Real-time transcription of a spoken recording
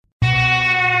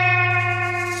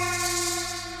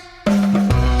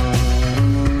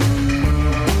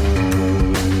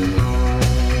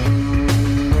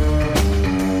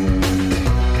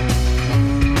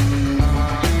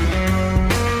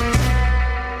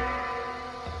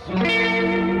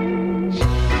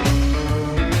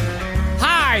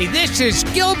this is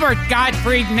Gilbert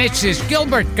Gottfried, and this is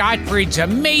Gilbert Gottfried's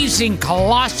amazing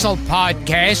colossal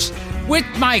podcast with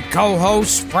my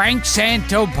co-host Frank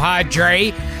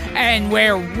Santopadre, and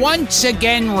we're once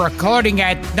again recording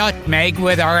at Nutmeg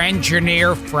with our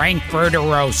engineer Frank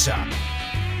Verderosa.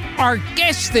 Our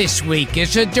guest this week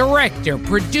is a director,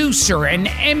 producer, and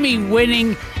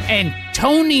Emmy-winning and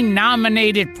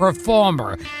Tony-nominated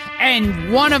performer,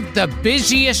 and one of the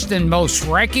busiest and most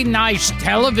recognized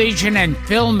television and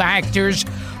film actors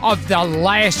of the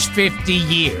last 50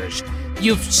 years.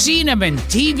 You've seen him in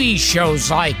TV shows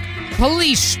like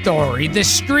Police Story, The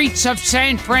Streets of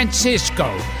San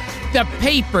Francisco, The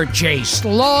Paper Chase,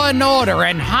 Law and Order,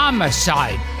 and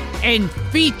Homicide, and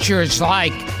features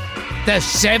like The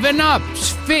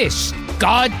 7-Ups, Fist,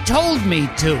 God Told Me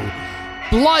To,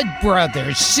 Blood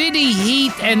Brothers, City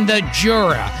Heat, and The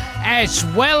Juror, as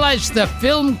well as the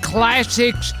film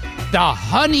classics The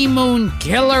Honeymoon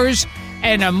Killers,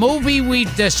 and a movie we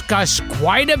discussed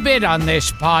quite a bit on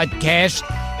this podcast,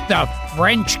 The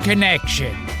French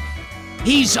Connection.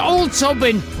 He's also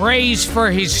been praised for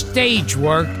his stage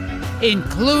work,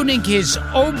 including his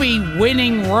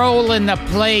Obie-winning role in the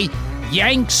play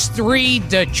Yanks 3,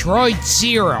 Detroit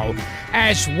Zero,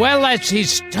 as well as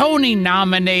his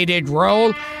Tony-nominated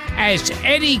role as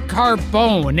Eddie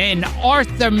Carbone in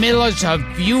Arthur Miller's A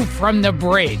View from the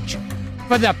Bridge.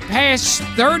 For the past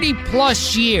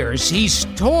 30-plus years, he's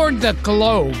toured the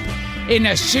globe in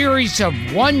a series of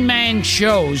one-man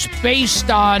shows based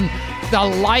on the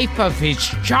life of his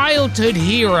childhood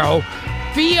hero,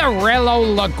 Fiorello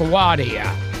LaGuardia,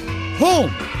 whom,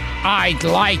 I'd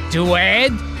like to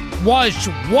add, was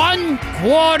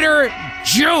 1/4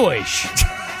 Jewish.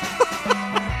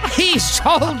 He's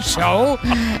also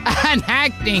an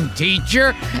acting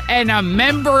teacher and a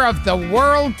member of the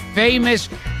world-famous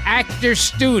Actor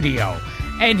Studio,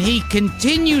 and he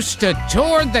continues to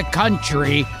tour the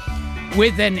country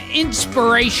with an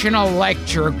inspirational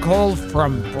lecture called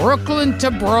From Brooklyn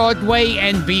to Broadway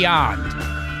and Beyond.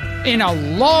 In a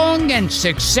long and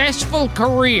successful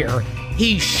career,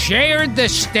 he shared the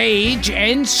stage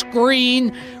and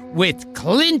screen with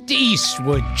Clint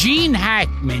Eastwood, Gene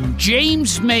Hackman,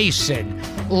 James Mason,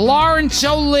 Laurence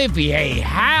Olivier,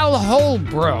 Hal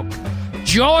Holbrook,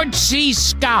 George C.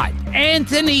 Scott,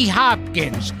 Anthony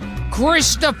Hopkins,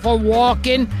 Christopher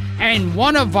Walken, and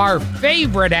one of our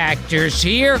favorite actors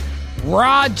here,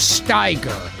 Rod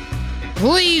Steiger.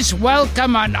 Please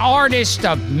welcome an artist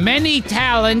of many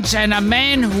talents and a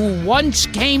man who once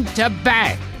came to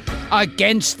bat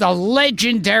against the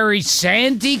legendary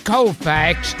Sandy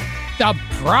Koufax, the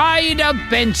pride of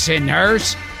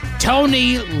Bensonhurst,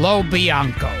 Tony Lo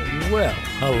Bianco. Well,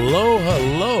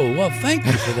 hello. Well, thank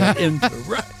you for that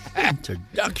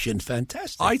introduction.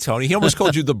 Fantastic. Hi, Tony. He almost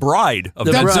called you the bride of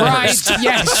The Bensonhurst. bride,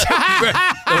 yes.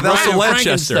 That's the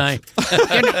Lanchester.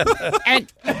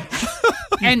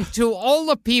 And to all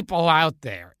the people out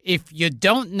there, if you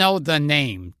don't know the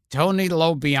name, Tony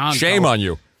Lo Bianco. Shame on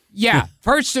you. Yeah.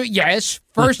 First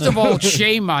of all,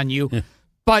 shame on you.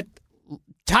 But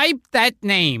type that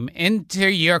name into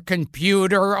your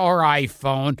computer or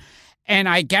iPhone, and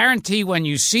I guarantee when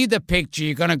you see the picture,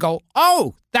 you're going to go,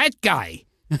 oh, that guy.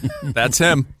 That's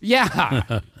him.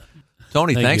 Yeah.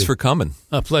 Tony, thanks for coming.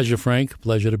 A pleasure, Frank.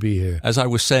 Pleasure to be here. As I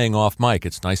was saying off mic,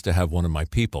 it's nice to have one of my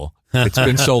people. It's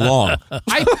been so long.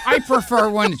 I prefer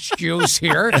when it's Jews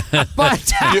here,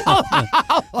 but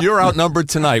You're outnumbered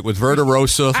tonight with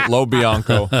Verderosa, Lo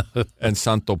Bianco, and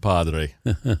Santo Padre.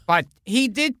 But he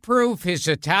did prove his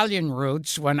Italian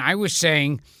roots when I was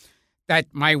saying that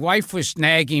my wife was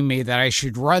nagging me that I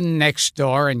should run next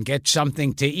door and get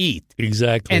something to eat.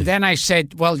 Exactly. And then I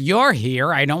said, well, you're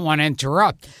here. I don't want to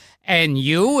interrupt. And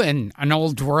you, in an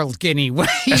old world Guinea way,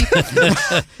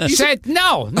 said,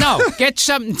 no, get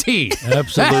something to eat.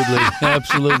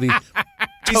 Absolutely.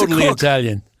 Totally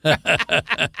Italian.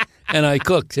 And I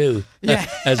cook, too,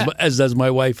 as does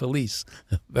my wife, Elise,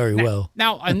 very well.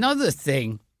 Now, another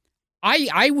thing,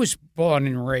 I was born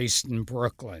and raised in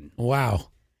Brooklyn. Wow.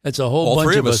 That's a whole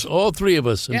bunch of us. All three of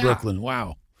us in Brooklyn.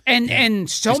 Wow. And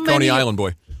so He's many. Coney Island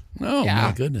boy. Oh,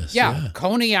 my goodness. Yeah,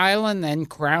 Coney Island, then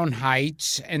Crown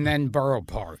Heights, and then Borough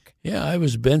Park. Yeah, I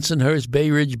was Bensonhurst, Bay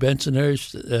Ridge,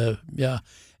 Bensonhurst,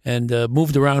 and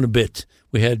moved around a bit.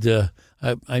 We had,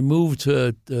 I moved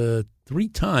 3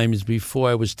 times before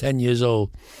I was 10 years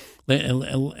old,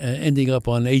 ending up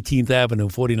on 18th Avenue,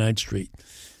 49th Street.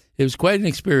 It was quite an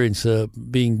experience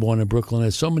being born in Brooklyn.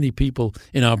 There's so many people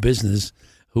in our business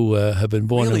who have been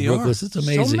born in Brooklyn. It's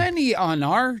amazing. So many on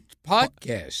our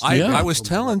podcast. I was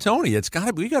telling Tony,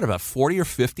 we got about 40 or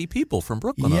 50 people from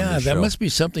Brooklyn on this show. That must be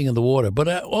something in the water.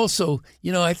 But also,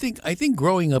 I think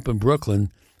growing up in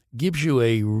Brooklyn gives you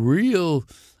a real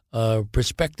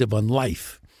perspective on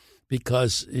life,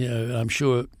 because I'm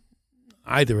sure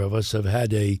either of us have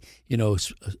had a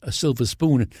silver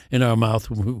spoon in our mouth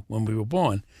when we were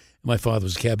born. My father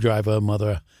was a cab driver,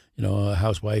 mother, a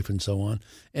housewife, and so on.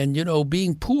 And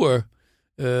being poor,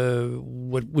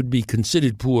 what would be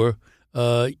considered poor,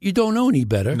 you don't know any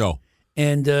better. No.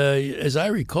 And as I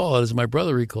recall, as my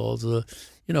brother recalls,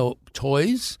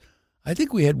 toys. I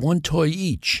think we had one toy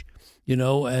each.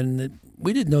 And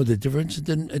we didn't know the difference. It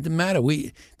didn't matter.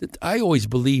 I always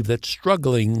believe that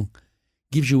struggling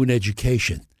gives you an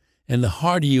education, and the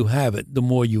harder you have it, the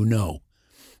more you know.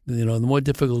 The more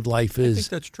difficult life is. I think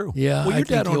that's true. Yeah. Well, your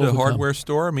dad owned a hardware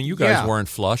store. I mean, you guys weren't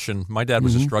flush, and my dad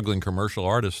was a struggling commercial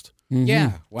artist. Mm-hmm.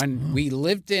 Yeah, when we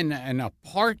lived in an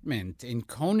apartment in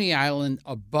Coney Island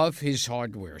above his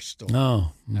hardware store.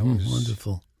 Oh, that was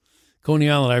wonderful. Coney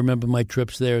Island. I remember my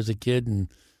trips there as a kid and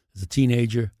as a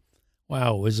teenager.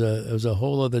 Wow, it was a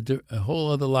whole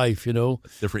other life,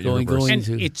 Different universe.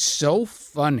 And it's so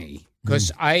funny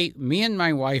because me and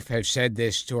my wife have said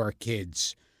this to our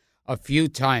kids a few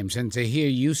times, and to hear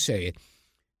you say it,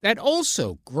 that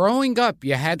also growing up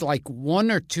you had like one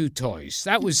or two toys.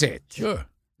 That was it. Sure.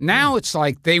 Now it's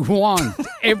like they want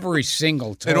every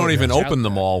single toy. They don't even open there.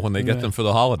 them all when they get them for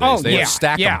the holidays. Oh, they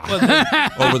stack them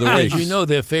over the As week.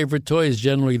 their favorite toy is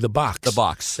generally the box. The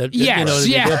box. They go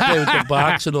play with the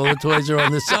box, and all the toys are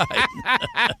on the side.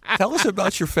 Tell us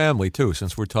about your family too,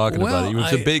 since we're talking about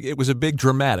it. It was a big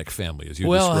dramatic family, as you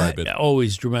describe it.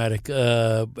 Always dramatic.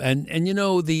 And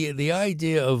the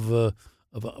idea of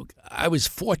I was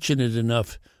fortunate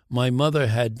enough. My mother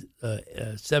had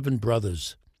 7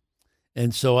 brothers.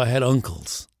 And so I had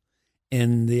uncles,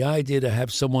 and the idea to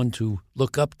have someone to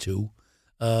look up to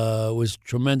was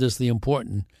tremendously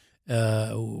important.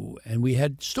 And we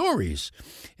had stories,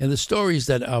 and the stories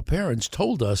that our parents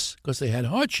told us, because they had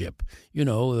hardship.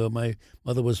 My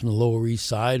mother was from the Lower East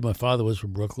Side, my father was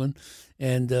from Brooklyn,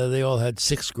 and they all had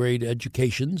 6th grade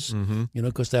educations.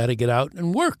 Because they had to get out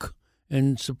and work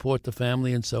and support the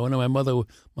family and so on. And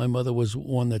my mother was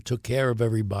one that took care of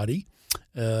everybody,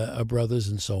 our brothers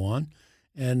and so on.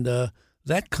 And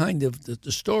that kind of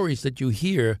the stories that you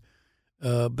hear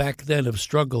back then of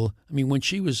struggle. I mean, when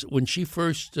she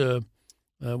first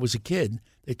was a kid,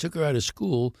 they took her out of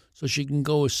school so she can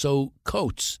go sew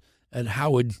coats at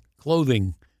Howard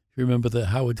Clothing. You remember the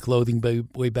Howard Clothing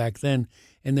way back then?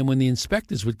 And then when the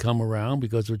inspectors would come around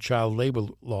because of child labor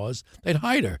laws, they'd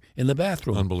hide her in the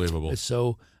bathroom. Unbelievable.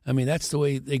 So, I mean, that's the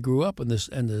way they grew up, and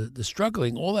the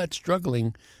struggling, all that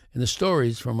struggling, and the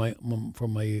stories from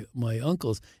my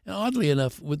uncles. And oddly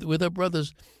enough, with our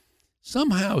brothers,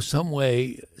 somehow, some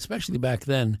way, especially back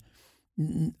then,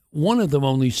 one of them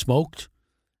only smoked,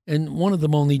 and one of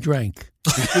them only drank,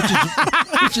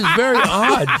 which is very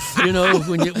odd,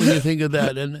 when you think of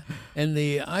that. And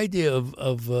the idea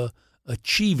of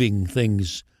achieving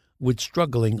things with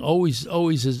struggling always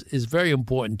is very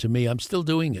important to me. I'm still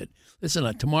doing it.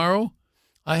 Listen, tomorrow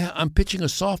I'm pitching a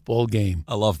softball game.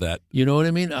 I love that. You know what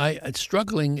I mean?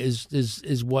 Struggling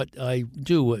is what I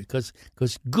do because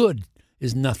good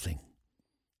is nothing.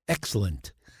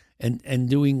 Excellent, and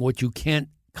doing what you can't.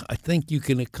 I think you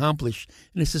can accomplish,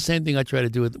 and it's the same thing I try to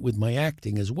do with my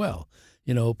acting as well.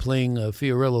 Playing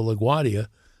Fiorello LaGuardia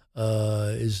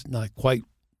is not quite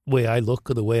the way I look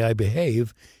or the way I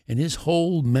behave, and his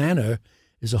whole manner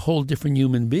is a whole different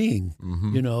human being.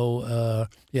 Mm-hmm.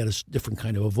 He had a different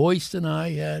kind of a voice than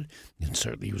I had, and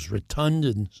certainly he was rotund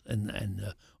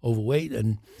and overweight,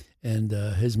 and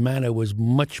his manner was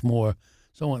much more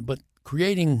so on. But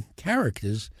creating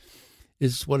characters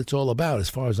is what it's all about, as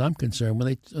far as I'm concerned.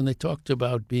 When they talked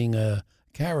about being a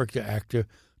character actor,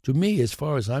 to me, as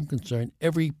far as I'm concerned,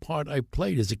 every part I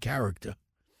played is a character.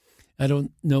 I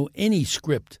don't know any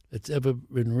script that's ever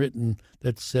been written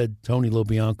that said Tony Lo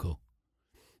Bianco.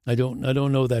 I don't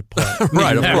know that part.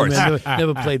 Right, of course. I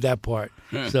never played that part.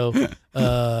 So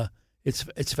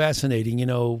it's fascinating.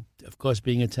 Of course,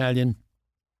 being Italian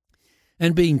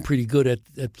and being pretty good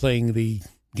at playing the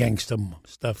gangster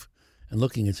stuff and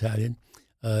looking Italian,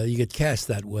 you get cast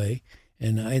that way.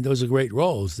 And those are great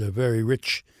roles. They're very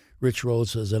rich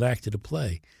roles as an actor to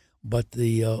play. But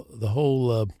the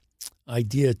whole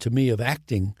idea to me of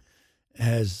acting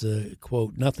has,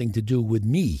 quote, nothing to do with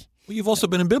me. Well, you've also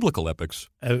been in biblical epics.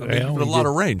 You've got a lot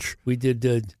of range. We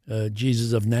did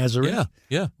Jesus of Nazareth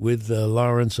with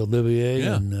Laurence Olivier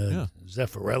and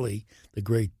Zeffirelli, the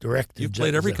great director. You've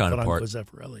played every kind of part.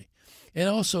 Zeffirelli. And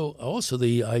also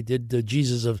I did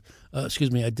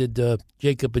I did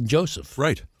Jacob and Joseph.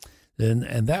 Right.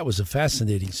 And that was a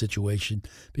fascinating situation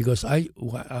because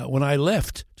when I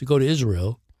left to go to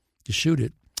Israel to shoot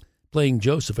it, playing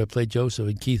Joseph. I played Joseph,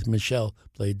 and Keith Michelle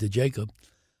played the Jacob.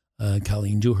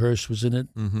 Colleen Dewhurst was in it,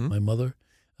 my mother,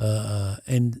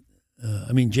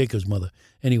 Jacob's mother.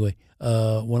 Anyway,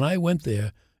 when I went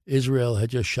there, Israel had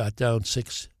just shot down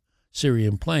 6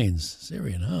 Syrian planes.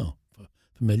 Syrian,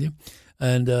 familiar.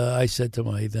 And I said to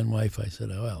my then wife, I said,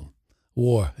 "Oh, well,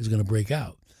 war is going to break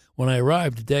out." When I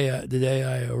arrived, the day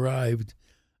I arrived,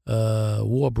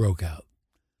 war broke out,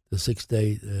 the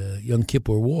 6-day Yom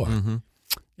Kippur War.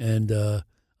 And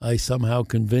I somehow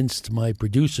convinced my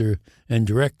producer and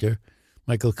director,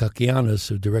 Michael Kakianis,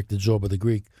 who directed Zorba the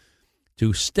Greek,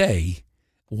 to stay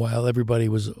while everybody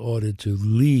was ordered to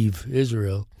leave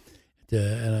Israel.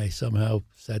 And I somehow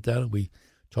sat down and we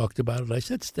talked about it. I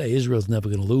said, stay. Israel's never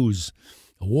going to lose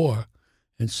a war.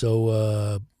 And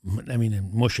so,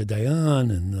 Moshe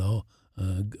Dayan and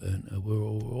we were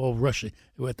all rushing.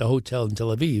 We were at the hotel in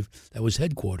Tel Aviv. That was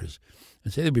headquarters.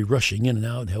 And so they'd be rushing in and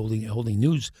out, holding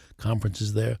news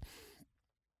conferences there.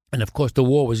 And, of course, the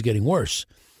war was getting worse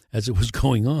as it was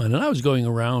going on. And I was going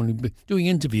around doing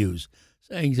interviews,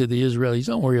 saying to the Israelis,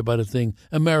 don't worry about a thing.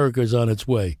 America's on its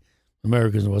way.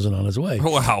 America wasn't on its way.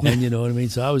 Wow. And you know what I mean?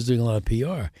 So I was doing a lot of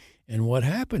PR. And what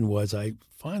happened was I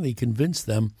finally convinced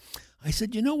them. I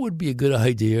said, what would be a good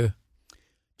idea?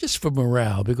 Just for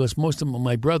morale, because most of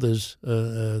my brothers,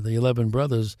 the 11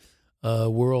 brothers,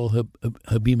 were all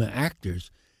Habima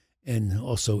actors and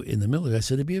also in the military. I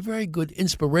said, it'd be a very good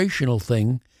inspirational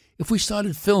thing if we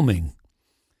started filming.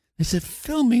 They said,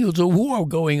 filming? There's a war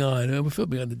going on. And we're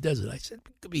filming on the desert. I said,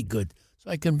 it could be good. So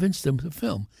I convinced them to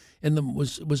film. And it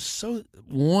was so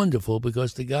wonderful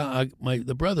because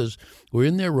the brothers were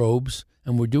in their robes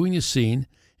and were doing a scene.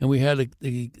 And we had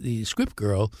the script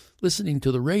girl listening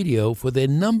to the radio for their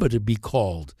number to be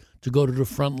called to go to the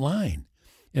front line.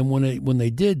 And when they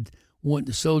did,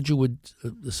 the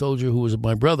soldier who was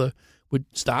my brother would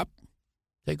stop,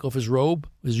 take off his robe.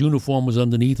 His uniform was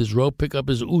underneath his robe. Pick up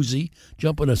his Uzi,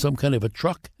 jump into some kind of a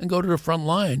truck, and go to the front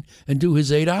line and do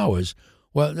his 8 hours.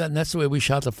 Well, that's the way we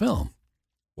shot the film.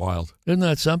 Wild. Isn't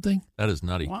that something? That is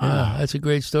nutty. Wow. Yeah, that's a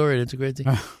great story. That's a great thing.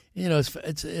 It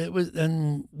was,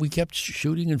 and we kept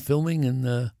shooting and filming, and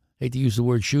I hate to use the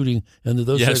word shooting under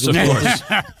those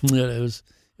circumstances.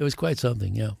 It was quite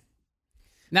something. Yeah.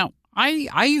 Now,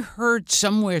 I heard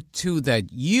somewhere too that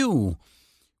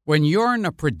when you're in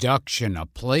a production, a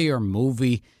play or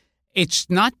movie,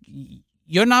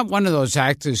 you're not one of those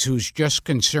actors who's just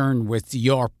concerned with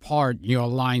your part, your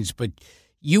lines, but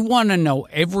you want to know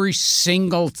every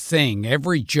single thing,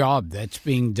 every job that's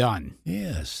being done.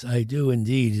 Yes, I do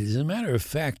indeed. As a matter of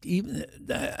fact, even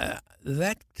that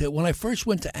when I first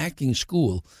went to acting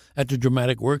school at the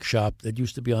Dramatic Workshop that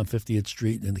used to be on 50th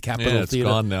Street in the Capitol Theater.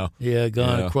 Gone now. Yeah,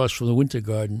 gone across from the Winter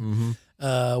Garden.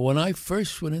 When I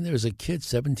first went in there as a kid,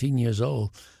 17 years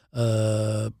old,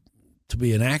 to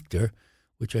be an actor,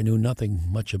 which I knew nothing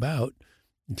much about,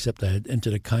 except I had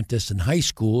entered a contest in high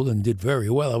school and did very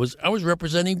well. I was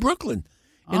representing Brooklyn.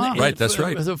 That's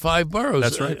right. The 5 boroughs.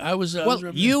 That's right. I was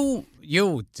you,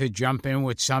 to jump in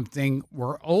with something,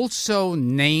 were also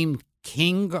named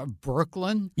King of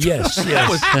Brooklyn? Yes.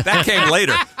 That came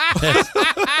later.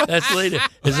 That's later.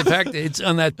 As a fact, it's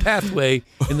on that pathway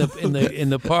in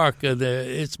the park.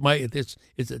 It's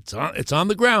on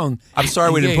the ground. I'm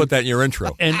sorry we didn't put that in your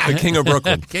intro. And the King of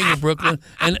Brooklyn. King of Brooklyn.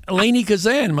 And Lainey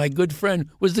Kazan, my good friend,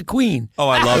 was the queen. Oh,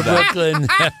 I love that. Brooklyn.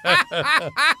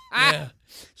 Yeah.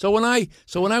 So when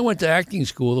I went to acting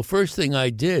school, the first thing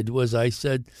I did was I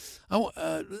said,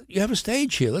 "You have a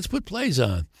stage here. Let's put plays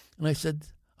on." And I said,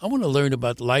 "I want to learn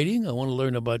about lighting. I want to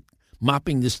learn about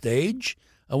mopping the stage.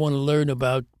 I want to learn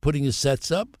about putting the sets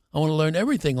up. I want to learn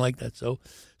everything like that." So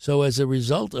as a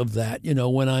result of that,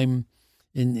 when I'm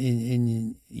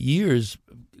in years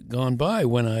gone by,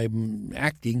 when I'm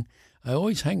acting, I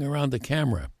always hang around the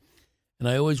camera, and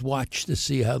I always watch to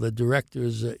see how the director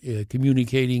is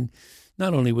communicating,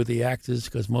 not only with the actors,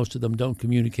 because most of them don't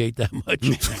communicate that much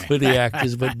with the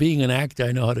actors, but being an actor,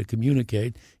 I know how to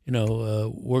communicate,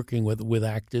 working with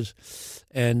actors,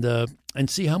 and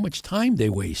see how much time they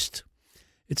waste.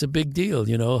 It's a big deal,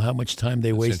 how much time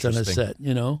they waste on a set,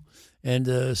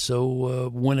 And so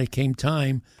when it came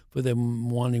time for them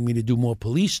wanting me to do more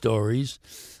police stories,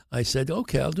 I said,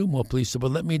 okay, I'll do more police stories,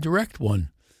 but let me direct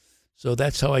one. So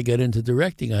that's how I got into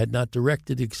directing. I had not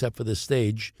directed except for the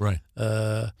stage. Right.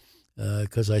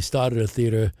 Because I started a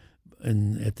theater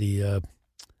at the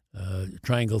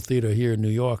Triangle Theater here in New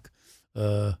York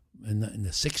in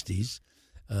the 60s.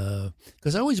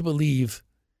 Because I always believe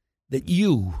that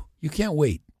you can't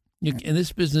wait. In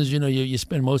this business, you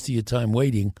spend most of your time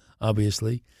waiting,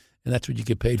 obviously, and that's what you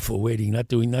get paid for, waiting, not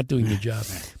doing the job.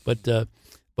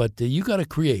 But you got to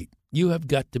create. you have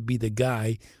got to be the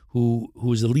guy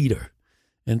who's a leader.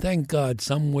 And thank God,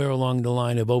 somewhere along the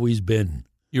line, I've always been.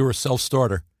 You were a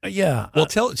self-starter. Yeah. Well,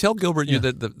 tell Gilbert you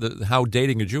that how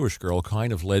dating a Jewish girl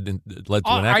kind of led to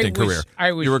an acting career.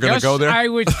 You were going to go there? I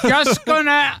was just going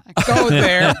to go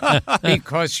there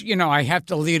because, I have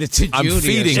to lead it to I'm Judaism.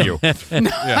 feeding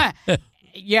you.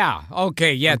 Yeah.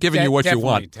 Okay. Yeah. I'm giving you what you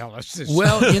want. Tell us this.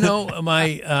 Well,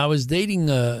 I was dating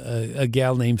a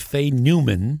gal named Faye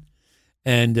Newman,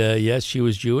 and yes, she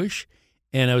was Jewish,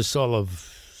 and I was sort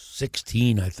of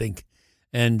 16, I think,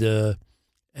 and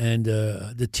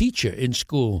the teacher in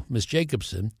school, Miss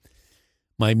Jacobson,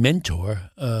 my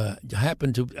mentor, I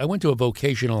went to a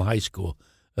vocational high school,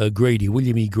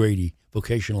 William E. Grady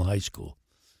Vocational High School.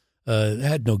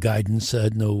 Had no guidance,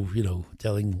 had no,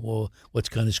 telling,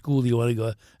 what kind of school do you want to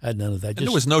go? I had none of that. And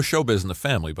there was no showbiz in the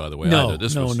family, by the way. No, either.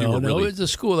 No. The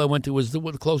school I went to was the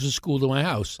closest school to my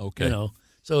house. Okay.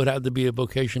 So it had to be a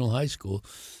vocational high school.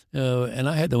 And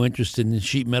I had no interest in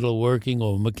sheet metal working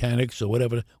or mechanics or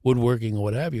whatever, woodworking or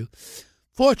what have you.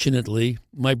 Fortunately,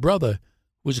 my brother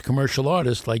was a commercial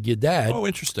artist like your dad. Oh,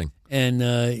 interesting. And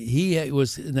he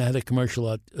had a commercial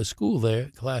art school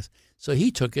there, class. So he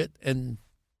took it, and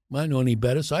I didn't know any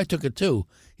better, so I took it too.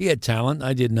 He had talent,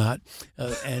 I did not.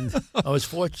 And I was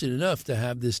fortunate enough to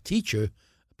have this teacher,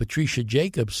 Patricia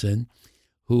Jacobson,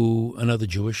 another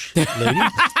Jewish lady,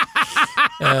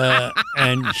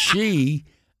 and she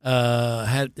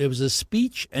there was a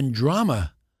speech and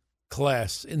drama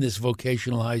class in this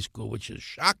vocational high school, which is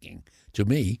shocking to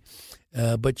me.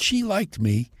 But she liked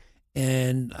me,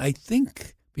 and I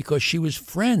think because she was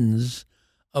friends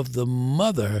of the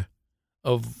mother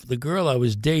of the girl I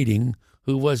was dating,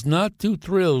 who was not too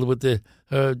thrilled with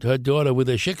her daughter with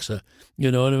a shiksa, you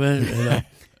know what I mean?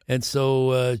 And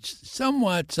so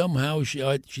somehow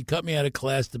she cut me out of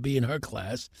class to be in her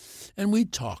class, and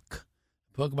we'd talk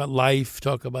about life,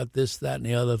 talk about this, that, and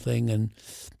the other thing, and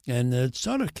it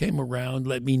sort of came around,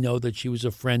 let me know that she was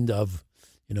a friend of,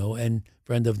 and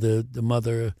friend of the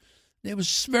mother. It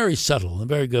was very subtle and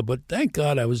very good, but thank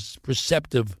God I was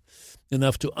perceptive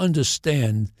enough to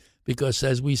understand, because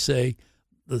as we say,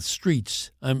 the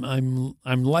streets, I'm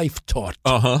life taught,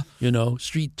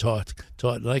 street taught.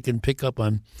 And I can pick up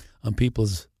on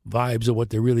people's vibes of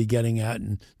what they're really getting at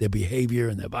and their behavior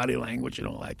and their body language and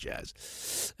all that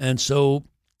jazz. And so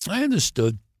I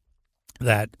understood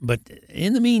that. But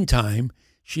in the meantime,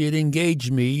 she had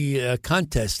engaged me. A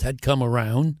contest had come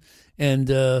around, and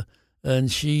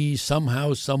she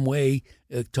somehow, some way,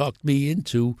 talked me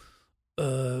into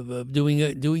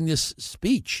doing this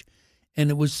speech. And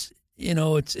it was,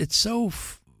 it's so,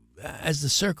 as the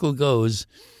circle goes,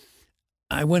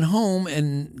 I went home,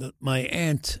 and my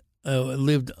aunt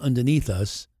lived underneath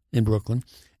us in Brooklyn,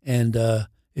 and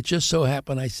it just so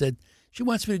happened, I said, she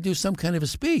wants me to do some kind of a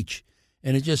speech.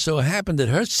 And it just so happened that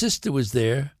her sister was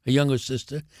there, a younger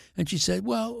sister, and she said,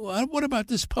 well, what about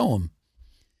this poem?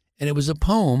 And it was a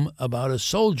poem about a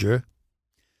soldier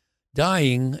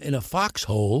dying in a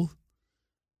foxhole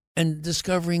and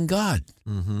discovering God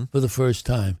for the first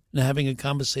time and having a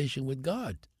conversation with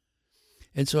God.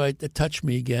 And so it touched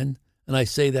me again. And I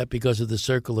say that because of the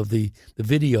circle of the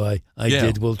video I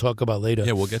did. We'll talk about later.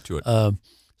 Yeah, we'll get to it.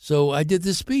 So I did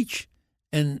this speech,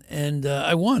 and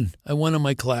I won. I won in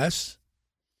my class,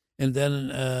 and then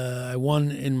I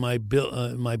won in my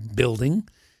building,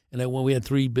 and I won. We had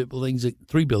three buildings,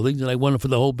 and I won for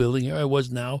the whole building. Here I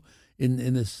was now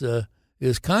in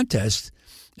this contest,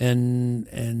 and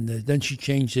then she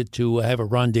changed it to I Have a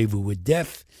Rendezvous with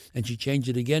Death, and she changed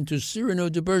it again to Cyrano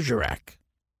de Bergerac,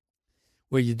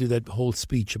 where you do that whole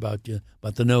speech about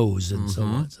the nose and so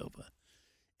on and so forth.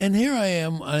 And here I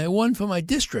am. I won for my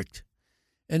district,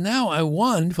 and now I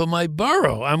won for my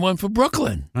borough. I won for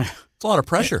Brooklyn. It's a lot of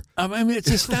pressure. I mean, it's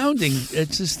astounding.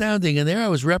 It's astounding. And there I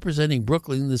was representing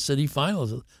Brooklyn in the city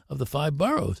finals of the 5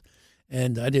 boroughs,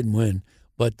 and I didn't win,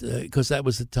 but because that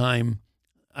was the time.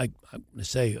 I'm going to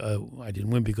say I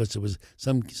didn't win because it was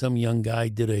some young guy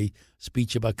did a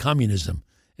speech about communism,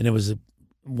 and it was a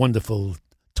wonderful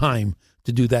time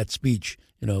to do that speech.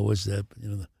 It was the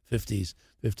 50s,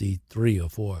 53 or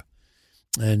 4,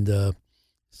 and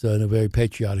so in a very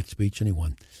patriotic speech, and he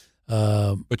won.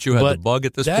 But you had the bug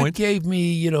at this point? That gave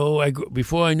me,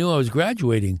 before I knew I was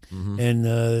graduating, and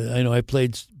I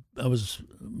was,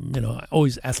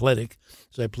 always athletic,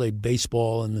 so I played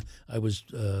baseball, and I was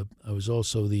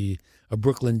also a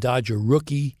Brooklyn Dodger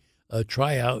rookie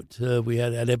tryout we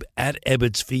had at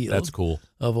Ebbets Field. That's cool.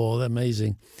 Of all,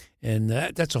 amazing. And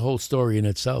that's a whole story in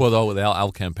itself. Well, though, with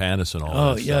Al Campanis and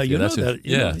all that stuff. You know that.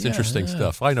 It's interesting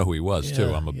stuff. I know who he was,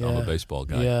 too. I'm a baseball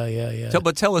guy. Yeah.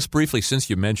 But tell us briefly, since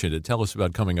you mentioned it, tell us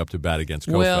about coming up to bat against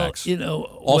Koufax. Well,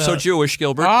 also Jewish,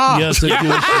 Gilbert. Yes, Jewish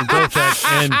and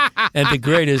Koufax, and the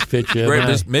greatest pitcher.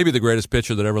 Maybe the greatest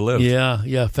pitcher that ever lived.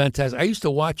 Yeah, fantastic. I used to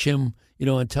watch him,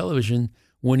 on television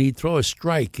when he'd throw a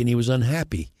strike and he was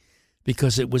unhappy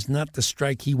because it was not the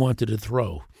strike he wanted to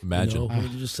throw. Imagine.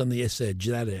 Just on the edge,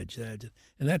 that edge.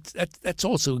 And that's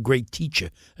also a great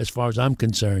teacher as far as I'm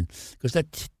concerned, because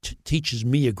that teaches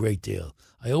me a great deal.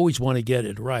 I always want to get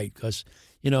it right because,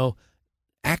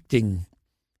 acting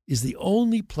is the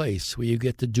only place where you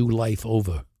get to do life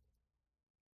over.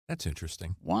 That's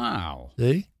interesting. Wow.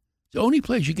 See? It's the only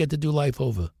place you get to do life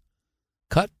over.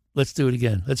 Cut. Let's do it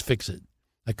again. Let's fix it.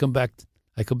 I come back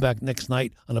next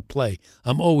night on a play.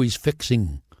 I'm always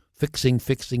fixing.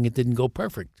 It didn't go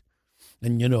perfect.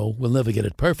 And, we'll never get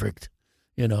it perfect,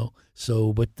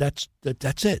 So, but that's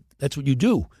it. That's what you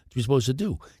do. What you're supposed to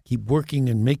do. Keep working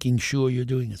and making sure you're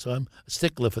doing it. So I'm a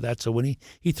stickler for that. So when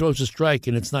he throws a strike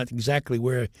and it's not exactly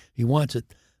where he wants it,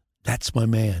 that's my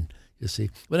man, you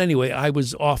see. But anyway, I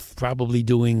was off probably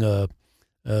doing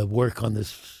work on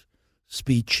this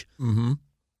speech. Mm-hmm.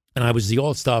 And I was the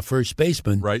all-star first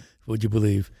baseman. Right. Would you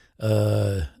believe?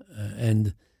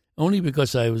 And only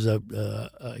because I was I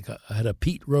had a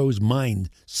Pete Rose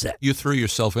mindset. You threw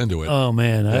yourself into it. Oh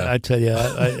man, I tell you,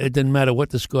 it didn't matter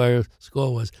what the score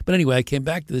was. But anyway, I came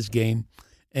back to this game,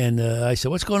 and I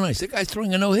said, "What's going on?" He said, "The guy's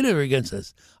throwing a no-hitter against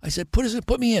us." I said,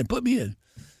 "Put me in."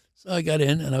 So I got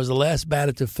in, and I was the last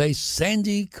batter to face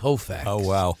Sandy Koufax. Oh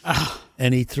wow!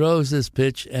 And he throws this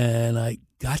pitch, and I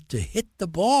got to hit the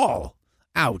ball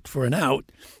out for an out,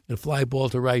 a fly ball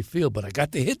to right field, but I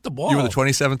got to hit the ball. You were the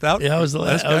 27th out? Yeah, I was the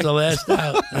last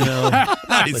out.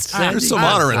 Nice. There's some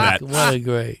honor in that. What a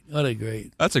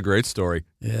great. That's a great story.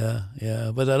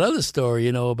 Yeah. But that other story,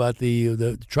 about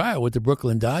the trial with the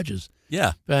Brooklyn Dodgers.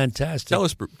 Yeah. Fantastic. Tell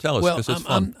us, because it's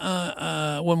fun.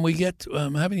 When we get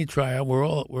having a trial, we're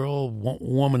all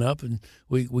warming up, and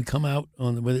we come out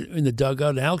in the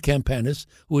dugout. And Al Campanis,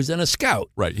 who was then a scout,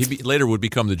 right? He later would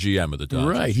become the GM of the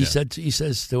Dodgers. Right. He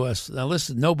says to us, "Now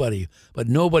listen, nobody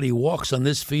walks on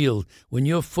this field. When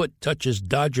your foot touches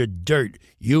Dodger dirt,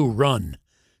 you run."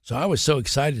 So I was so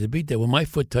excited to be there. When my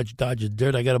foot touched Dodger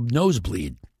dirt, I got a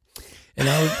nosebleed. And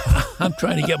I'm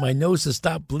trying to get my nose to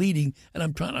stop bleeding, and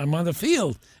I'm on the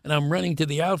field, and I'm running to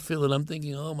the outfield, and I'm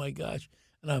thinking, oh my gosh,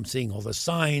 and I'm seeing all the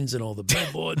signs and all the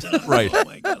billboards. And right. Oh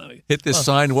my God. Hit this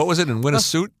sign. What was it? And win a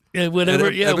suit? Yeah,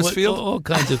 whatever. Yeah, Field? All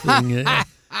kinds of things. Yeah.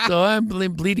 So I'm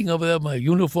bleeding over there, my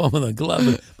uniform and the glove.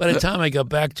 And by the time I got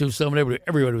back to someone,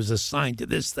 everybody was assigned to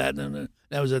this, that, and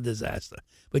that was a disaster.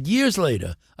 But years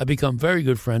later, I become very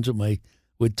good friends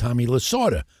with Tommy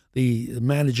Lasorda, the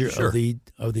manager of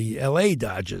the L.A.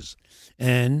 Dodgers,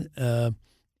 and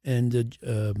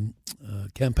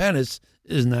Campanis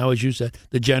is now, as you said,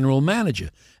 the general manager.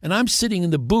 And I'm sitting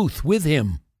in the booth with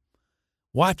him,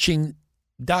 watching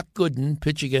Doc Gooden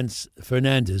pitch against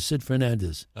Sid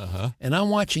Fernandez. Uh-huh. And I'm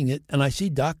watching it, and I see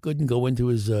Doc Gooden go into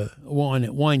his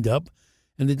wind-up,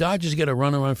 and the Dodgers get a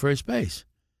runner on first base.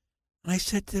 And I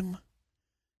said to him,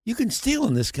 "You can steal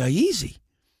on this guy easy."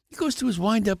 He goes to his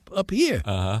wind-up up here.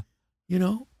 Uh-huh.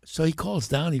 So he calls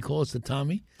to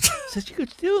Tommy. Says, "You could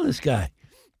steal this guy."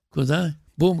 Goes on.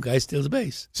 Boom, guy steals a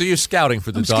base. So you're scouting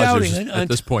for the Dodgers at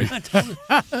this point.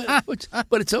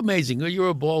 But it's amazing. You're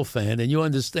a ball fan, and you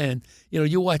understand.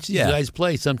 You watch these guys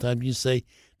play sometimes, and you say,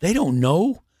 they don't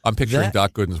know. I'm picturing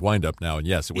Doc Gooden's wind-up now, and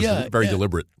yes, it was very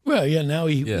deliberate. Well, yeah, now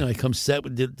he comes set,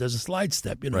 does a slide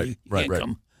step. Right.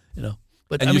 Come,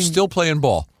 But you're still playing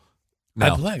ball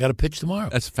now. I got to pitch tomorrow.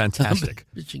 That's fantastic.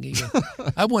 Pitching again.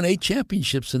 I won 8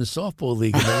 championships in the softball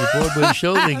league and the Broadway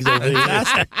show leagues over the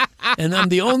years. And I'm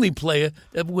the only player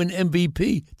that won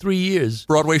MVP 3 years.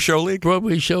 Broadway show league?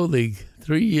 Broadway show league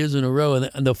 3 years in a row.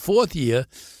 And the fourth year,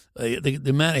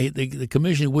 the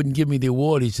commissioner wouldn't give me the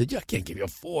award. He said, "I can't give you a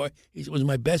 4." He said, "It was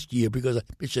my best year because I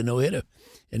pitched a no-hitter."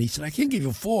 And he said, "I can't give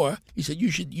you 4." He said, "You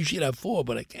should have 4,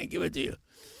 but I can't give it to you."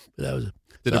 But that was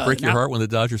Did it break your heart when the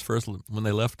Dodgers when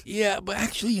they left? Yeah, but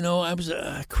actually, I was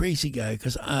a crazy guy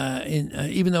because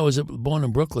even though I was born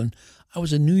in Brooklyn, I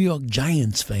was a New York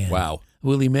Giants fan. Wow.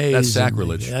 Willie Mays. That's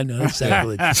sacrilege. I know, that's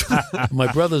sacrilege.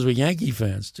 My brothers were Yankee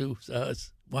fans, too, so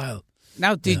it's wild.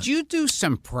 Now, did you do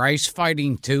some prize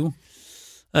fighting, too?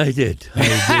 I did.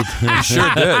 You sure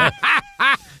did.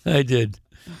 I did.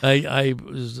 I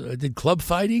did club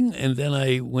fighting, and then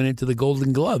I went into the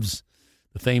Golden Gloves,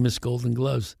 the famous Golden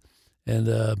Gloves. And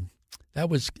that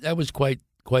was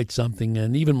quite something.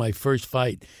 And even my first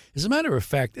fight, as a matter of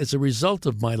fact, as a result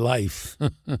of my life,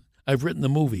 I've written the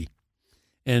movie,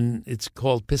 and it's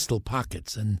called Pistol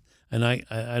Pockets. And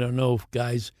I don't know if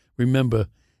guys remember.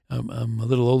 I'm a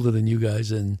little older than you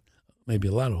guys, and maybe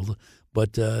a lot older.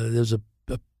 But there's a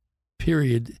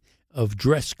period of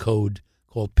dress code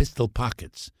called Pistol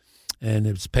Pockets, and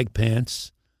it was peg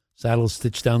pants, saddles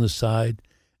stitched down the side,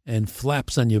 and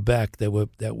flaps on your back that were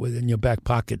in your back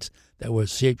pockets that were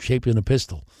shaped in a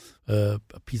pistol, a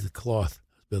piece of cloth,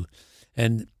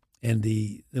 and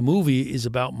the movie is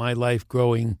about my life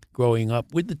growing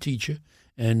up with the teacher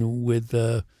and with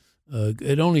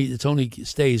it only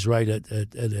stays right at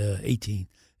 18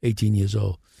 years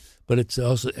old, but it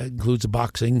also includes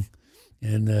boxing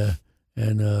and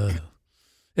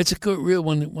it's a good, real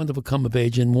wonderful come of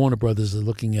age, and Warner Brothers is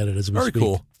looking at it as we speak. Very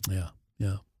cool. Yeah.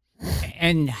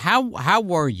 And how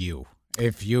were you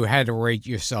if you had to rate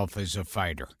yourself as a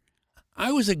fighter?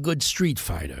 I was a good street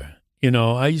fighter.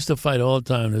 I used to fight all the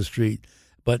time in the street,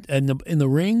 but in the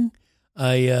ring,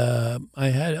 I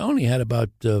only had about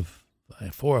 4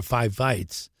 or 5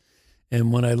 fights,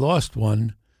 and when I lost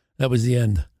one, that was the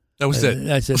end. That was it.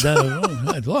 I said,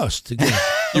 I'd lost again.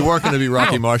 You weren't going to be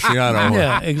Rocky Marciano,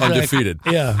 yeah, exactly. Undefeated.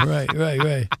 Yeah,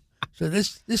 right. So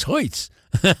this hurts.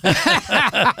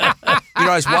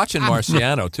 I was watching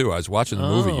Marciano too. I was watching the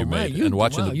movie you made and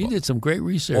watching you did some great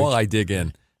research. Well, I dig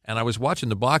in, and I was watching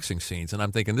the boxing scenes, and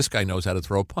I'm thinking this guy knows how to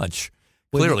throw a punch.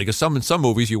 Clearly, because in some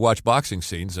movies you watch boxing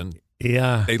scenes and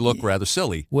they look rather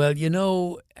silly. Well,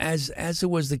 as it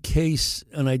was the case,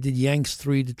 and I did Yanks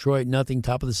 3, Detroit nothing,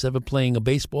 top of the 7th, playing a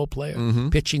baseball player,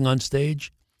 pitching on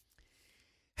stage.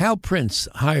 Hal Prince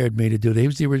hired me to do that. He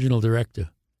was the original director,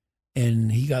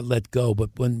 and he got let go. But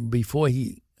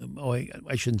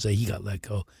I shouldn't say he got let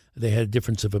go. They had a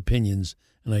difference of opinions,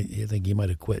 and I think he might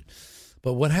have quit.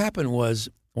 But what happened was,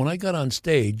 when I got on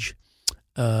stage,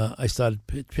 I started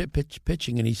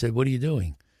pitching, and he said, "What are you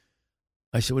doing?"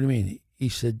 I said, "What do you mean?" He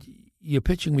said, "You're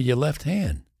pitching with your left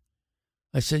hand."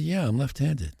 I said, "Yeah, I'm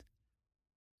left-handed."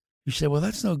 He said, "Well,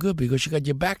 that's no good because you got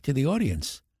your back to the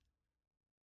audience."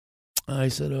 I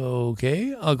said,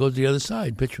 "Okay, I'll go to the other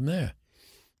side, pitch from there."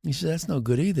 He said, "That's no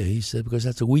good either." He said, "Because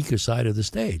that's a weaker side of the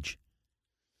stage."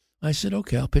 I said,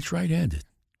 "Okay, I'll pitch right-handed."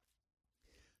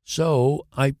 So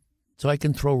I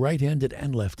can throw right-handed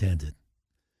and left-handed.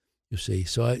 You see,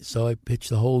 so I pitched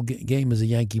the whole game as a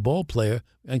Yankee ball player,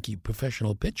 Yankee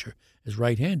professional pitcher, as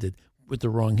right-handed with the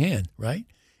wrong hand, right?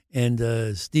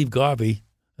 And Steve Garvey,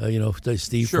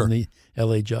 Steve Sure. from the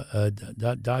L.A.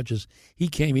 Dodgers, he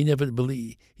came. He never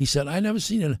believed. He said, "I never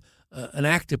seen an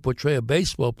actor portray a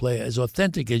baseball player as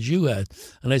authentic as you had."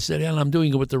 And I said, "And I'm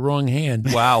doing it with the wrong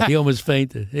hand." Wow. He almost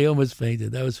fainted.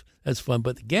 That's fun.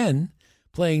 But again,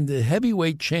 playing the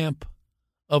heavyweight champ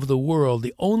of the world,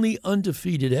 the only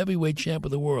undefeated heavyweight champ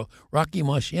of the world, Rocky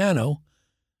Marciano,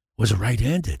 was a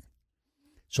right-handed.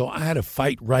 So I had to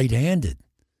fight right-handed.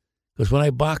 Because when I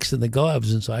boxed in the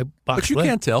gloves, and so I boxed but you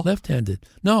can't tell. left-handed.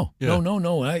 No. I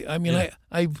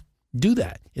do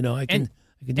that. I can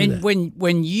do that. And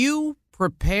when you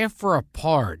prepare for a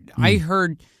part, I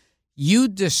heard you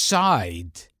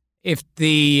decide if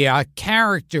the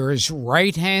character is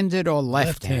right-handed or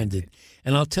left-handed.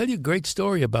 And I'll tell you a great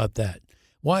story about that.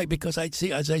 Why? Because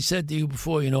as I said to you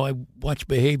before, I watch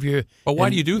behavior. But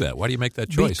why do you do that? Why do you make that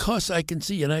choice? Because I can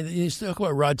see, and you talk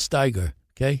about Rod Steiger,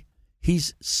 okay?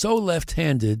 He's so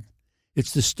left-handed,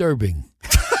 it's disturbing.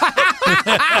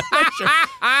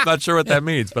 Not sure what that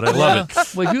means, but I love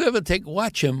it. Well, if you ever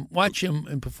watch him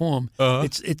and perform,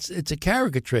 it's a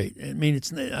character trait. I mean,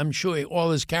 I'm sure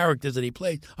all his characters that he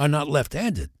plays are not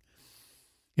left-handed.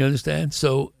 You understand?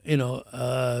 So, and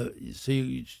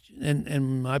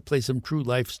I play some true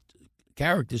life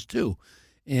characters too.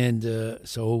 And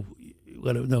so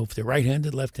I don't know if they're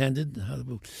right-handed, left-handed.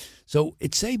 So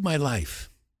it saved my life.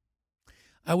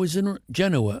 I was in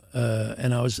Genoa,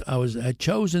 and I had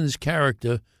chosen this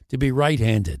character to be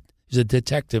right-handed. He's a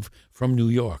detective from New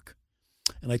York,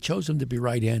 and I chose him to be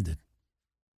right-handed.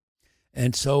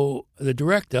 And so the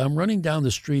director, I'm running down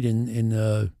the street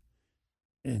in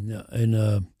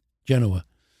Genoa,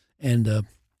 and the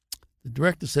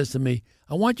director says to me,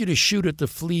 "I want you to shoot at the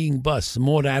fleeing bus."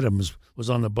 Maud Adams was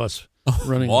on the bus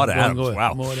running. Maud Adams,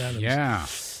 wow. Maud Adams.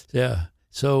 Yeah.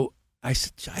 So I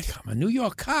said, "I'm a New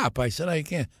York cop." I said, "I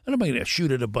can't. I'm not going to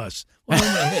shoot at a bus. What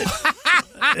am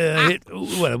I hit?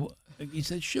 Whatever." He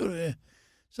said, "Shoot it."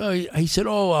 So he said,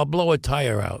 "Oh, I'll blow a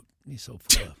tire out." He's so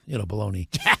full of, baloney.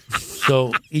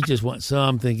 So he just went. So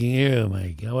I'm thinking, "Oh my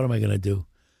God, what am I going to do?"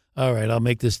 All right, I'll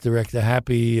make this director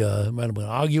happy. I'm going to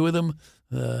argue with him.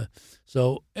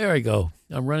 So there I go.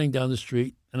 I'm running down the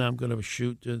street, and I'm going to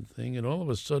shoot the thing, and all of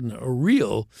a sudden, a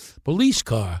real police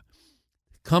car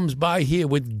comes by here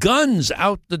with guns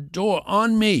out the door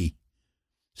on me,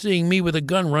 seeing me with a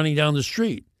gun running down the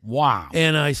street. Wow.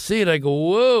 And I see it. I go,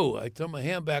 whoa. I turn my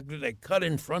hand back. They cut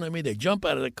in front of me. They jump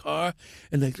out of the car,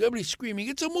 and everybody's screaming,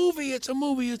 it's a movie, it's a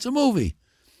movie, it's a movie.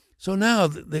 So now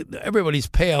everybody's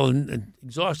pale and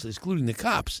exhausted, including the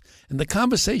cops. And the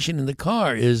conversation in the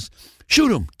car is,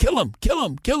 shoot him, kill him, kill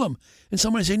him, kill him. And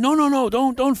somebody say, no,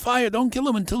 don't fire, don't kill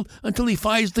him until he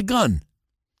fires the gun.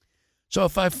 So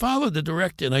if I follow the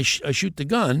director and I shoot the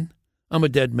gun, I'm a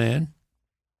dead man.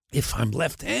 If I'm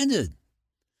left-handed,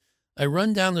 I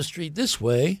run down the street this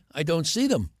way, I don't see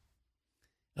them.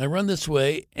 I run this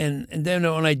way, and then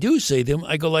when I do see them,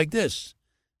 I go like this.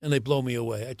 And they blow me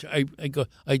away.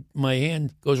 My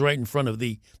hand goes right in front of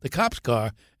the cop's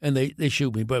car, and they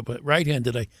shoot me. But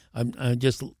right-handed, I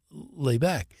just lay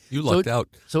back. You lucked out.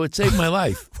 So it saved my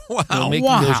life. Wow.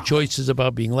 Making those choices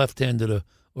about being left-handed or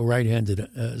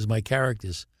right-handed as my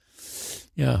characters.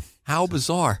 Yeah. How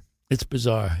bizarre. It's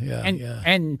bizarre. Yeah.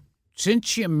 And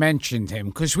since you mentioned him,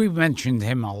 because we've mentioned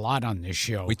him a lot on this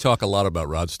show. We talk a lot about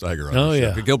Rod Steiger on the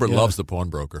show. Yeah. Gilbert loves the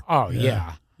pawnbroker. Oh,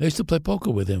 yeah. I used to play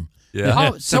poker with him.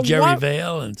 Yeah. Oh, so Jerry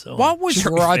Vale and so on. What was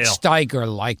Jerry Rod Vale.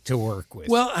 Steiger like to work with?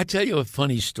 Well, I'll tell you a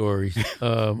funny story.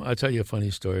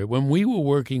 When we were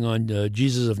working on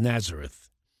Jesus of Nazareth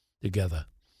together,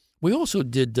 we also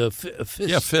did Fist.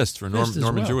 Yeah, Fist for Fist as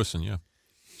Norman well. Jewison, yeah.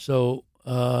 So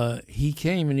he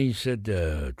came and he said,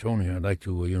 Tony, I'd like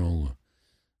to,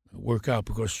 work out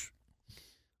because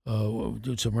we'll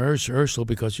do some rehearsal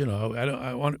because,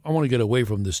 I want to get away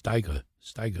from the Steiger.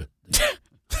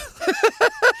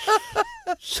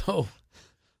 So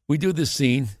we do this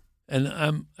scene,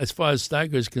 and as far as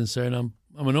Steiger is concerned, I'm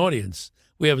an audience.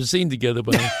 We have a scene together,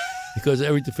 but because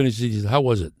everything finishes, he says, how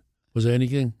was it? Was there any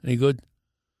good? I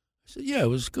said, yeah, it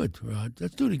was good, Rod.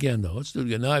 Let's do it again, though.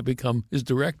 Now I become his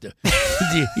director.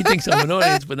 He thinks I'm an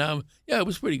audience, but now it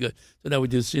was pretty good. So now we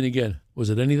do the scene again.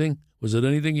 Was it anything?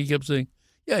 He kept saying,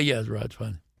 yeah, Rod's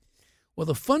fine. Well,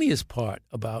 the funniest part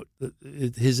about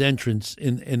his entrance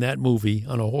in that movie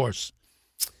on a horse,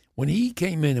 when he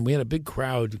came in and we had a big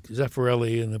crowd,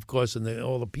 Zeffirelli and, of course,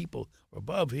 all the people were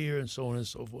above here and so on and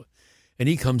so forth. And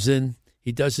he comes in,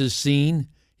 he does his scene,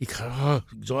 he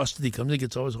exhausted, he comes in,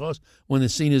 gets off his horse. When the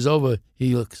scene is over,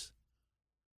 he looks.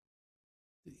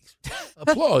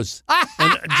 Applause.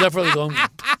 And Zeffirelli going,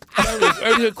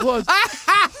 every applause.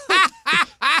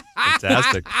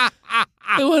 Fantastic. I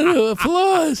want to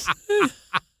applause.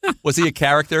 Was he a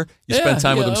character? You spent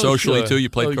time with him socially, sure. too?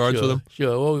 You played cards with him?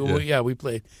 Sure. Well, we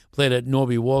played at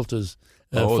Norby Walters.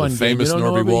 The famous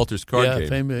Norby Walters card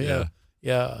game.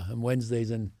 Yeah, on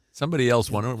Wednesdays. And somebody else,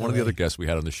 one of the other guests we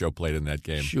had on the show played in that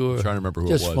game. Sure. I'm trying to remember who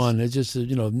just it was. Fun. It's just,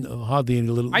 hardly any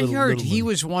little I heard little he money.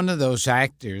 was one of those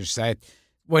actors that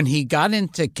when he got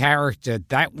into character,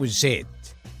 that was it.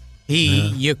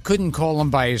 You couldn't call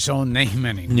him by his own name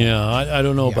anymore. Yeah, I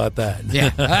don't know about that. Yeah.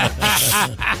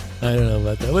 I don't know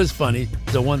about that. It was funny.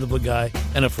 He's a wonderful guy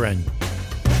and a friend.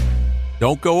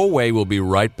 Don't go away. We'll be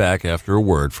right back after a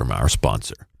word from our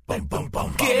sponsor. Gilbert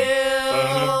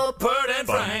and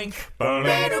Frank.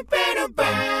 They're the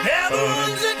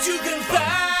ones that you can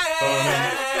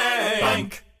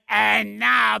find. And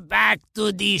now back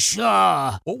to the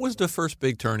show. What was the first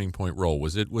big turning point role?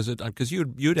 Was it because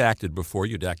you'd acted before?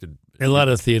 You'd acted A lot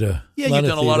of theater. Yeah, you've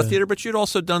done a lot of theater, but you'd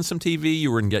also done some TV.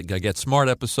 You were in Get Smart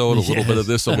episode, a little bit of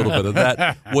this, a little bit of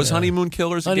that. Was Honeymoon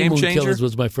Killers a game changer? Honeymoon Killers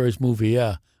was my first movie,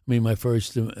 yeah. My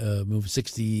first movie,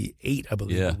 68, I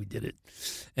believe, when we did it.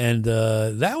 And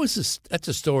that's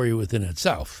a story within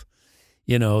itself.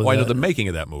 The making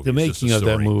of that movie. The making of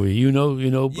that movie.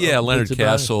 Yeah, Leonard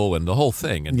Castle and the whole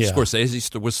thing. And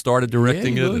Scorsese was started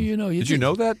directing it. Did you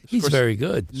know that? He's very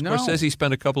good. Scorsese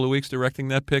spent a couple of weeks directing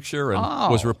that picture and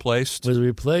was replaced. Was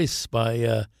replaced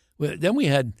by. Then we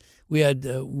had.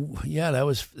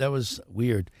 That was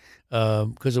weird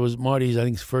because it was Marty's, I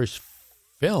think, first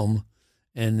film,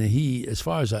 and he, as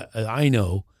far as I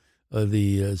know,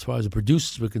 as far as the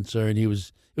producers were concerned, it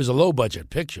was a low budget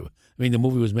picture. I mean, the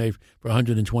movie was made for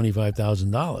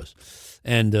 $125,000,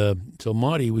 and so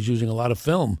Marty was using a lot of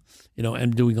film,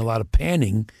 and doing a lot of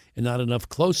panning and not enough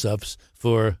close-ups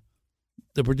for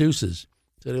the producers.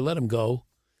 So they let him go,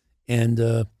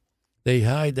 and they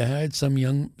hired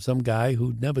some guy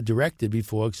who'd never directed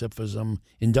before except for some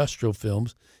industrial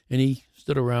films, and he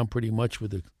stood around pretty much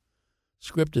with a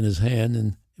script in his hand.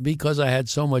 And because I had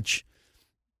so much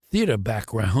theater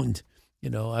background,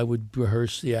 I would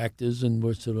rehearse the actors and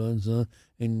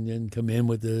and come in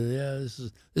with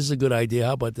this is a good idea.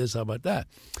 How about this? How about that?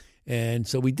 And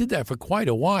so we did that for quite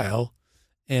a while.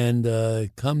 And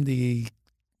come the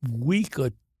week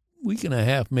and a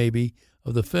half maybe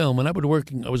of the film, and I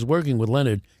was working with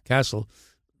Leonard Castle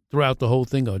throughout the whole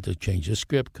thing. I had to change the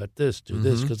script, cut this, do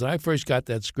this, because when I first got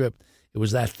that script, it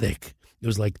was that thick. It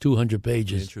was like 200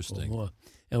 pages. Interesting. Or more.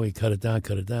 And we cut it down.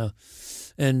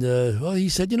 And, he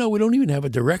said, we don't even have a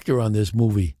director on this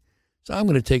movie. So I'm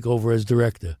going to take over as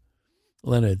director,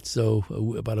 Leonard. So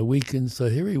about a week, and so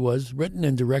here he was, written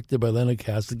and directed by Leonard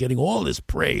Castle, getting all this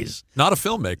praise. Not a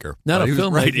filmmaker. Not a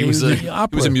filmmaker. Right. He was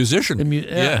a musician.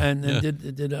 And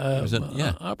did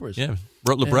operas. Yeah,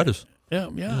 wrote librettos.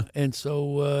 Yeah. And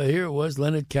so here it was,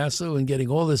 Leonard Castle, and getting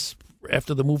all this,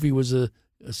 after the movie was a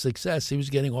success, he was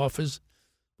getting offers,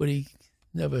 but he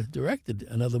never directed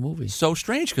another movie. So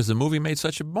strange, because the movie made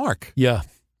such a mark. Yeah.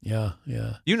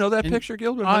 You know that picture,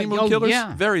 Gilbert? Honeymoon Killers?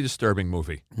 Yeah. Very disturbing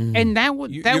movie. Mm-hmm. And that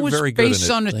was based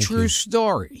on a true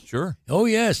story. Sure. Oh,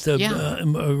 yes.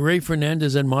 Ray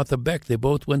Fernandez and Martha Beck, they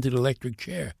both went to the electric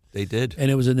chair. They did.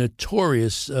 And it was a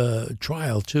notorious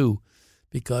trial, too,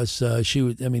 because she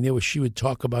would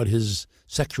talk about his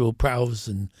sexual prowess,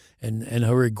 and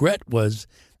her regret was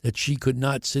that she could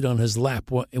not sit on his lap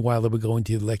while they were going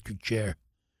to the electric chair.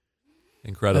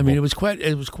 Incredible. I mean, it was quite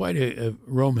a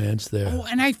romance there. Oh,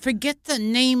 and I forget the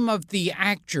name of the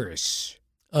actress.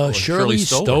 Shirley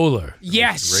Stoller.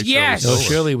 Yes. No,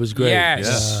 Shirley was great.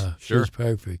 Yes. She was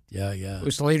perfect. Yeah. It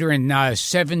was later in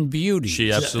Seven Beauties.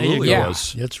 She absolutely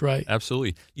was. That's right.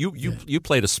 Absolutely. You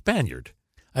played a Spaniard.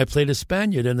 I played a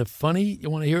Spaniard, and you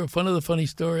want to hear the funny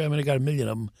story? I mean, I got a million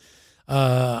of them.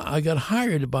 I got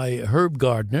hired by Herb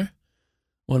Gardner,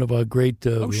 one of our great,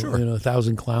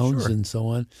 1,000 Clowns and so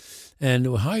on, and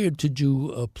hired to do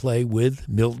a play with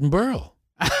Milton Berle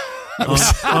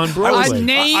on Broadway. A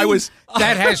name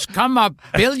that has come up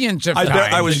billions of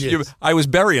times. I was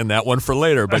burying that one for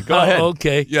later, but go ahead.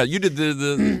 Okay. Yeah, you did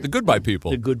the Goodbye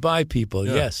People. The Goodbye People,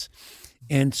 yes.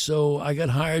 And so I got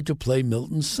hired to play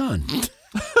Milton's son,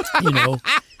 the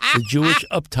Jewish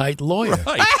uptight lawyer.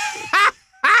 Right.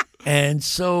 And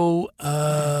so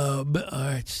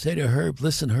I say to Herb,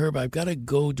 listen, Herb, I've got to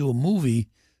go do a movie,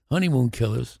 Honeymoon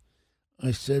Killers. I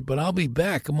said, but I'll be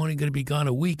back. I'm only going to be gone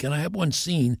a week, and I have one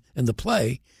scene in the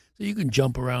play, so you can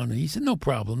jump around. And he said, no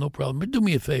problem. But do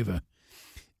me a favor.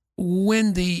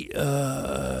 When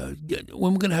we're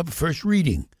going to have a first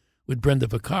reading with Brenda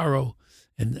Vaccaro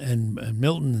and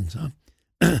Milton and so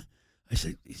on, he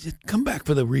said, come back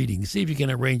for the reading. See if you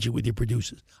can arrange it with your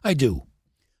producers. I do.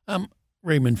 I'm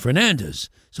Raymond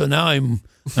Fernandez. So now I'm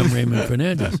Raymond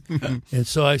Fernandez. And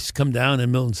so I come down,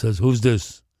 and Milton says, who's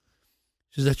this?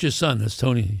 She says, that's your son. That's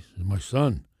Tony. He says, my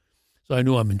son. So I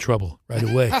knew I'm in trouble right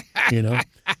away,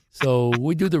 So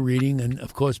we do the reading, and,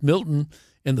 of course, Milton,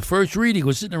 in the first reading,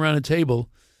 was sitting around a table.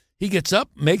 He gets up,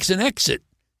 makes an exit,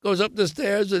 goes up the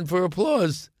stairs, and for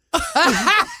applause.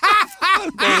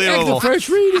 Unbelievable. The first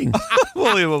reading.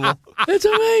 Unbelievable. It's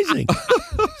amazing.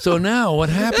 So now what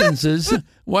happens is,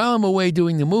 while I'm away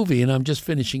doing the movie and I'm just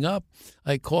finishing up,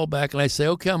 I call back and I say,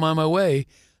 okay, I'm on my way.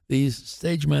 The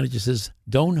stage manager says,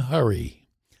 don't hurry.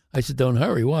 I said, don't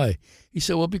hurry. Why? He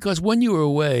said, well, because when you were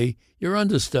away, your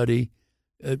understudy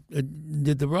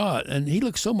did the rod, and he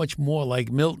looks so much more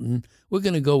like Milton. We're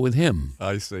going to go with him.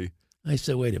 I see. I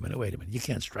said, wait a minute. You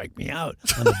can't strike me out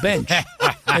on the bench.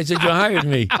 I said, you hired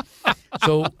me.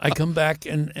 So I come back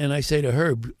and I say to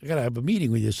Herb, I got to have a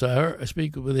meeting with you. So I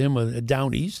speak with him at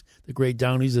Downey's. The great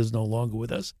Downey's is no longer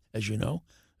with us, as you know.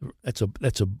 That's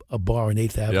a bar on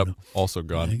 8th Avenue. Yep, also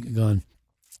gone. Gone.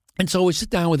 And so we sit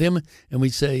down with him and we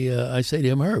say, I say to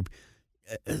him, Herb,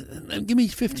 give me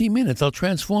 15 minutes. I'll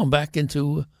transform back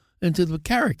into the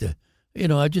character.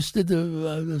 I just did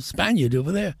the Spaniard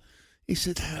over there. He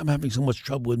said, I'm having so much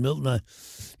trouble with Milton.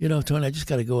 Tony, I just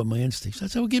got to go with my instincts. I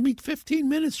said, well, give me 15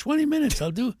 minutes, 20 minutes.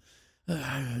 I'll do.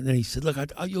 And then he said, look,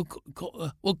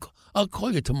 I'll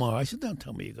call you tomorrow. I said, don't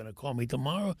tell me you're going to call me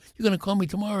tomorrow. You're going to call me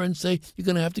tomorrow and say you're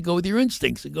going to have to go with your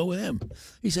instincts and go with him.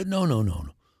 He said, no.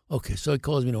 Okay, so he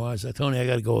calls me tomorrow. I said, Tony, I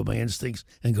got to go with my instincts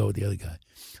and go with the other guy.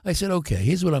 I said, okay,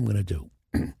 here's what I'm going to do.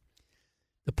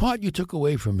 The part you took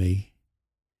away from me,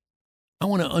 I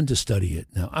want to understudy it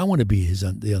now. I want to be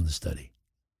the understudy.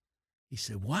 He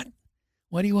said, what?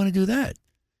 Why do you want to do that?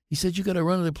 He said, you got to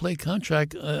run the play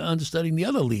contract understudying the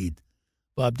other lead,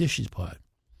 Bob Dish's part.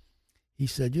 He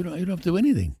said, you don't have to do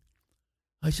anything.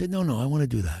 I said, no, I want to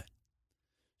do that.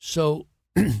 So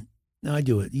now I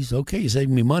do it. He said, okay, you're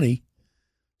saving me money.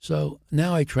 So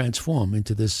now I transform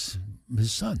into his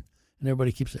son. And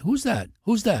everybody keeps saying, who's that?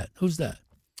 Who's that? Who's that?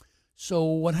 So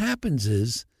what happens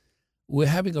is we're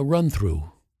having a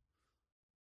run-through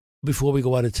before we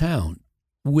go out of town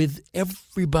with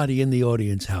everybody in the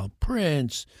audience, Hal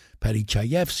Prince, Patty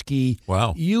Chayefsky,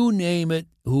 wow, you name it,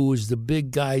 who was the big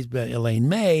guys, Elaine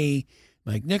May,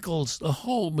 Mike Nichols, the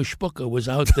whole mishpucha was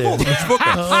out there. The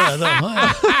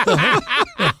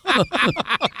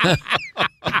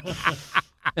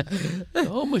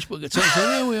whole mishpucha. So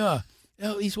there we are.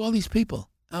 All these people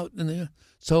out in there.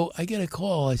 So I get a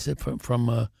call. I said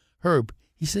from Herb.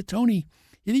 He said, Tony,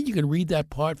 you think you can read that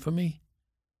part for me?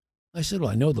 I said, well,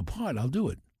 I know the part. I'll do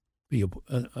it.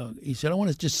 He said, I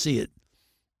want to just see it.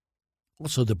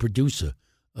 Also, the producer,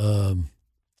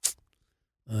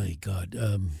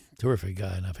 terrific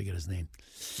guy, and I forget his name.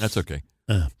 That's okay.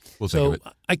 We'll think of it.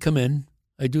 I come in.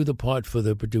 I do the part for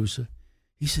the producer.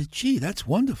 He said, gee, that's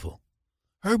wonderful.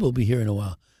 Herb will be here in a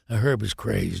while. Now, Herb is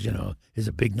crazed, It's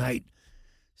a big night.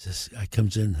 I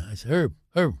comes in. I said, Herb,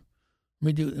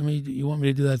 you want me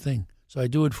to do that thing? So I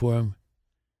do it for him.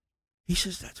 He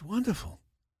says, that's wonderful.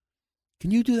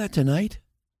 Can you do that tonight?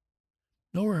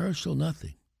 No rehearsal,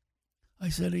 nothing. I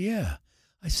said, yeah.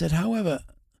 I said, however,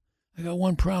 I got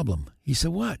one problem. He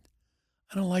said, what?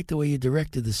 I don't like the way you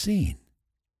directed the scene.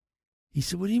 He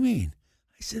said, what do you mean?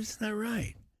 I said, it's not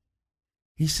right.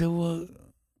 He said, well,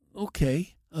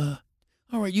 okay. All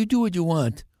right, you do what you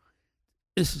want.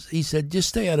 He said, just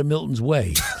stay out of Milton's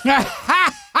way.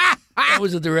 That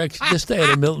was the direction. Just stay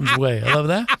out of Milton's way. I love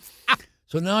that.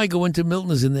 So now I go into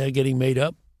Milton is in there getting made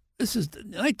up. This is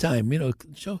nighttime,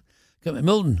 show. Come on,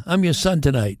 Milton, I'm your son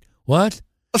tonight. What?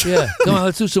 Yeah, come on,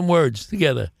 let's do some words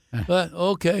together. What?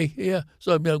 Okay, yeah.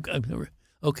 So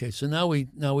okay. So now we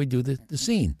do the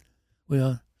scene.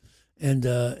 And in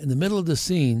the middle of the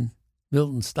scene,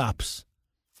 Milton stops.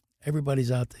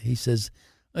 Everybody's out there. He says,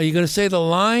 "Are you going to say the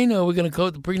line, or are we going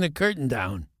to bring the curtain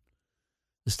down?"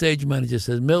 The stage manager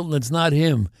says, "Milton, it's not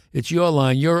him. It's your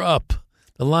line. You're up.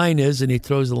 The line is," and he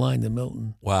throws the line to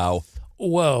Milton. Wow.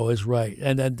 Whoa, is right.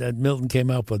 And then Milton came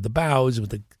out with the bows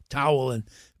with the towel and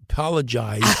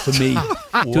apologized to me,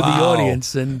 to the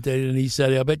audience. And he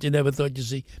said, I bet you never thought you'd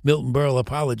see Milton Berle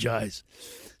apologize.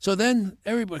 So then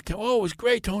everybody came, it was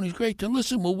great, Tony, it's great.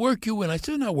 Listen, we'll work you in. I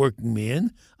said, not working me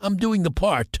in. I'm doing the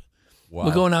part. Wow.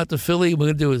 We're going out to Philly. We're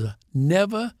going to do is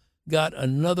never got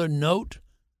another note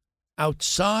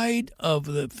outside of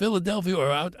the Philadelphia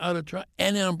or out of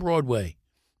and on Broadway.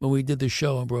 When we did the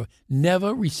show on Broadway,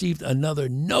 never received another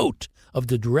note of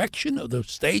the direction of the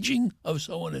staging of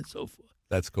so on and so forth.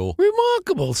 That's cool.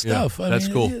 Remarkable stuff. Yeah, that's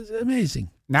cool. It's amazing.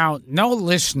 Now, no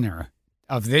listener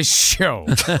of this show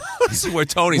this is where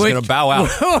Tony's going to bow out.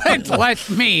 would let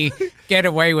me get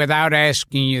away without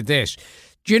asking you this.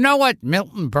 Do you know what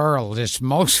Milton Berle is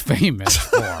most famous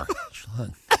for?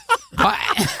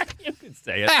 You can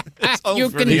say it. It's only You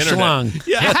for can the internet. Schlong.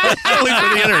 Yeah, it's only for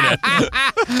the internet.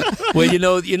 Well,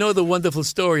 you know the wonderful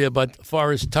story about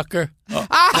Forrest Tucker?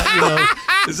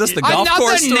 Is this the golf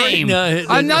course story?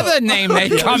 Another name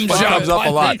that comes up a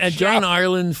lot. And John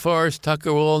Ireland, Forrest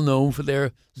Tucker were all known for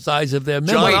their size of their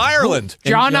memory. John Ireland.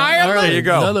 John Ireland? There you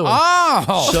go. Another one.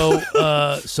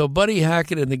 Oh. So Buddy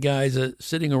Hackett and the guys are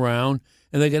sitting around,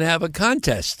 and they're going to have a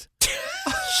contest.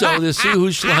 So to see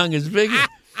whose schlong is bigger.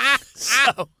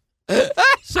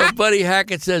 So Buddy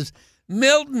Hackett says,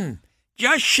 Milton,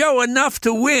 just show enough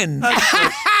to win.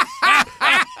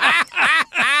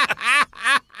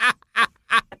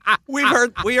 We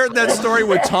heard that story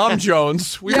with Tom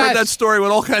Jones. We heard that story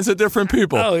with all kinds of different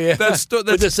people. Oh, yeah. That's but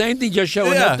the same thing, just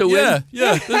show enough to win.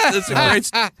 Yeah. That's a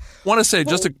great. Want to say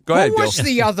go ahead, Who Gil. was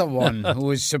the other one who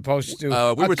was supposed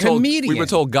to? We were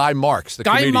told Guy Marks, the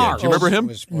comedian. Marks. Do you remember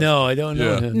him? No, I don't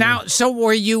know him. Now, so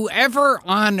were you ever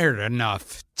honored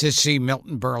enough to see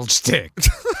Milton Berle stick?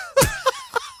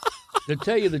 To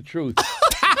tell you the truth,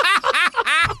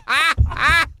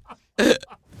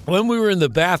 when we were in the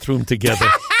bathroom together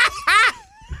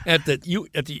at the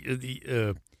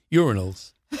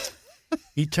urinals,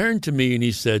 he turned to me and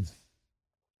he said,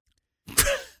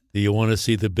 "Do you want to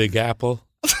see the Big Apple?"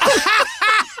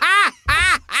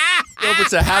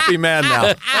 Gilbert's a happy man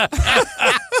now.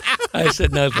 I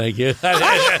said, "No, thank you."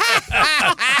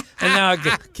 And now I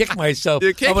can kick myself.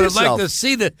 You kick I would yourself. like to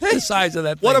see the size of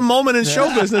that thing. What a moment in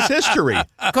show business history.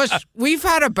 Because we've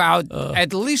had about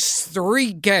at least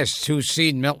 3 guests who've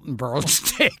seen Milton Berle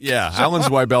stick. Yeah, Alan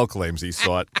Zweibel claims he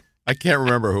saw it. I can't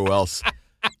remember who else.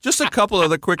 Just a couple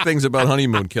of the quick things about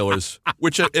Honeymoon Killers,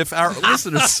 which if our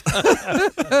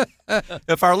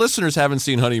listeners haven't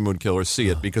seen Honeymoon Killers, see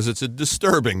it because it's a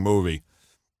disturbing movie.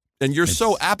 And you're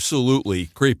so absolutely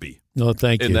creepy. No,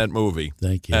 thank you. In that movie.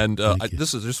 Thank you. And Thank you.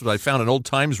 This is what I found an old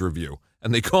Times review.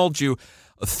 And they called you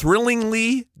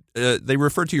thrillingly, they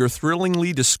referred to your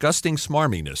thrillingly disgusting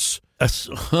smarminess,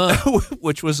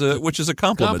 which is a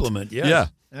compliment. Compliment, yes. Yeah.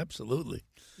 Absolutely.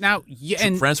 Now,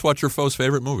 and Francois Truffaut's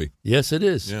favorite movie. Yes, it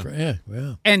is. Yeah.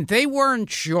 And they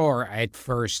weren't sure at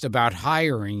first about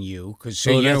hiring you because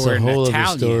you that's were a whole an other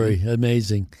Italian. story.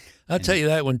 Amazing. I'll tell you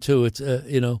that one too. It's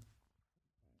excuse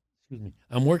me.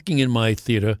 I'm working in my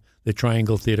theater, the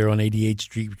Triangle Theater on 88th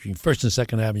Street between First and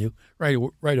Second Avenue,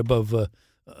 right above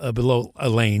below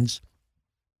Lanes.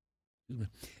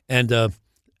 And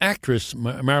actress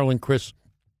Marilyn Chris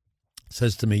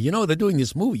says to me, they're doing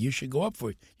this movie. You should go up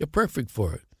for it. You're perfect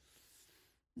for it.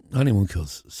 Honeymoon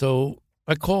Kills. So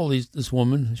I call this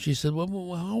woman. She said,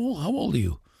 well, how old are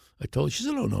you? I told her. She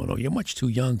said, no, you're much too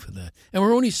young for that. And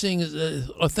we're only seeing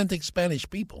authentic Spanish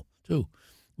people, too,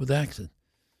 with accent.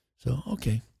 So,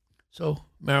 okay. So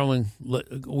Marilyn,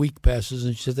 a week passes,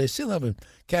 and she says, they still haven't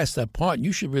cast that part, and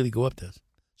you should really go up there.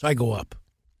 So I go up.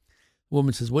 The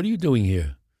woman says, what are you doing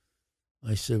here?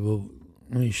 I said, well,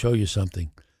 let me show you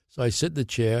something. So I sit in the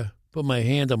chair, put my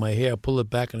hand on my hair, pull it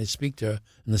back, and I speak to her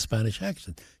in the Spanish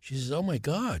accent. She says, oh, my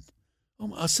God.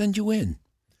 I'll send you in.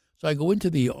 So I go into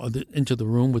the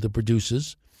room with the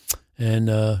producers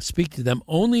and speak to them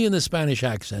only in the Spanish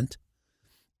accent.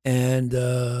 And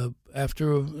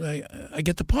after I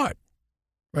get the part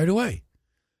right away.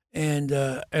 And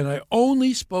I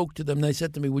only spoke to them. They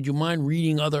said to me, would you mind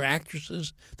reading other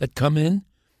actresses that come in?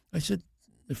 I said,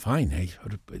 fine.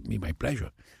 It'd be my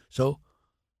pleasure. So,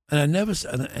 and I never,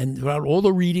 and throughout all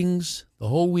the readings, the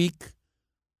whole week,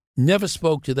 never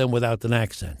spoke to them without an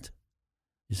accent.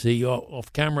 You see, you're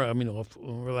off camera,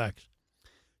 relax.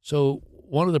 So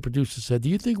one of the producers said, do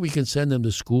you think we can send them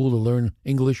to school to learn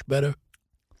English better?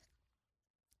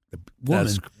 The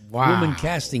woman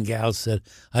casting gal said,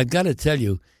 I've got to tell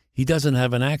you, he doesn't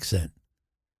have an accent.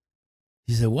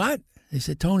 He said, what? They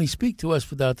said, Tony, speak to us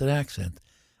without an accent.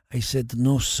 I said,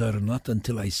 no, sir, not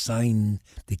until I sign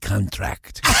the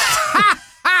contract.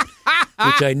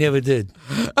 Which I never did.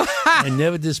 I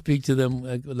never did speak to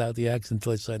them without the accent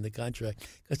until I signed the contract.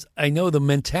 Because I know the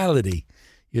mentality,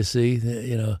 you see,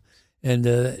 and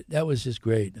that was just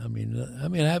great. I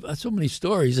have so many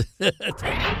stories. Mary,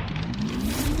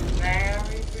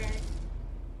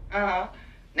 uh-huh.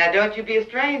 Now, don't you be a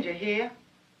stranger here.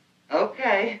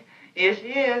 Okay, here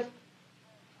she is.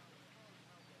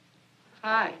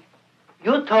 Hi.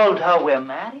 You told her we're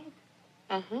married?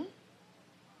 Uh-huh.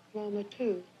 Mama,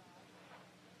 too.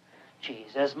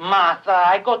 Jesus, Martha,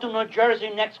 I go to New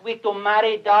Jersey next week to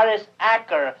marry Doris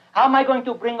Acker. How am I going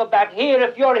to bring her back here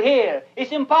if you're here?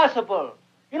 It's impossible.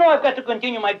 I've got to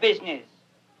continue my business.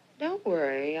 Don't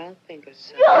worry, I'll think of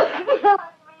something.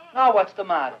 Now, what's the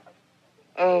matter?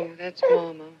 Oh, that's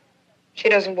Mama. She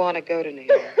doesn't want to go to New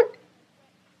York.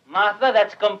 Martha,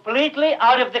 that's completely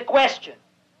out of the question.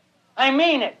 I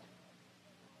mean it.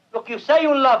 Look, you say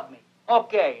you love me.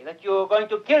 Okay. That you're going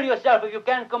to kill yourself if you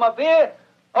can't come up here.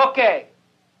 Okay.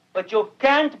 But you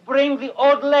can't bring the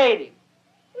old lady.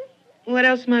 What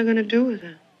else am I going to do with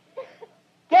her?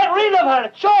 Get rid of her.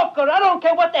 Choke her. I don't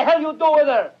care what the hell you do with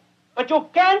her. But you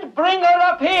can't bring her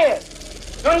up here.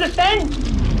 You understand?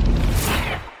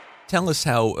 Tell us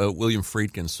how William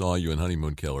Friedkin saw you in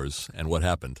Honeymoon Killers and what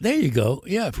happened. There you go.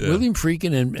 Yeah. William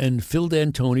Friedkin and Phil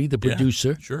D'Antoni, the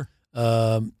producer,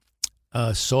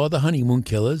 saw the Honeymoon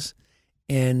Killers,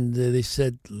 and they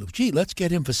said, gee, let's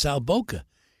get him for Sal Boca.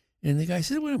 And the guy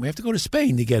said, well, we have to go to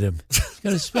Spain to get him. He's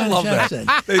got a Spanish accent.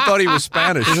 They thought he was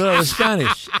Spanish. They thought he was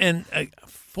Spanish. And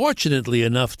fortunately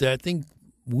enough, I think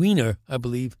Wiener, I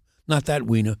believe, not that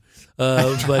Wiener, but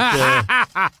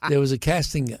there was a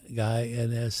casting guy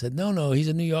and said, no, he's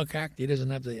a New York actor. He doesn't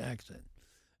have the accent.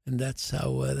 And that's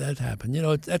how that happened.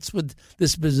 That's what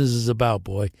this business is about,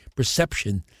 boy.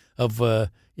 Perception of,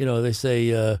 they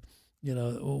say, I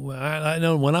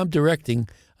know when I'm directing,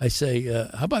 I say,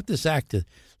 how about this actor?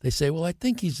 They say, well, I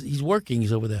think he's working.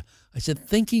 He's over there. I said,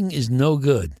 thinking is no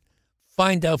good.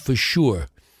 Find out for sure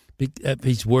if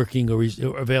he's working or he's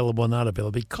available or not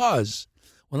available. Because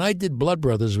when I did Blood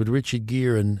Brothers with Richard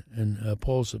Gere and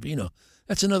Paul Sorvino,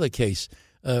 that's another case.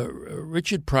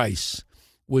 Richard Price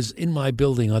was in my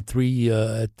building at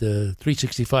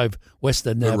 365 West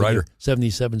End Avenue,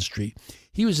 77th Street.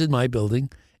 He was in my building,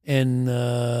 and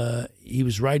he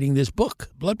was writing this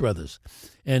book, Blood Brothers.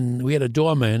 And we had a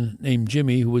doorman named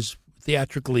Jimmy who was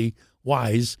theatrically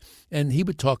wise, and he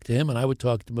would talk to him, and I would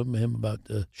talk to him about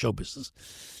show business.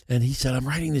 And he said, I'm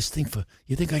writing this thing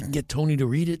you think I can get Tony to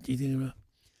read it?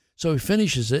 So he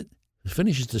finishes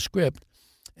the script,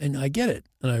 and I get it,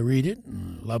 and I read it,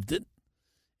 and loved it.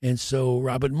 And so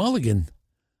Robert Mulligan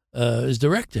is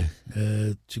director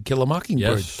to Kill a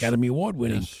Mockingbird, Academy Award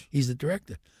winning. Yes. He's the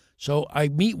director. So I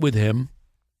meet with him,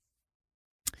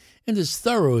 and as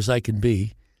thorough as I can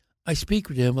be, I speak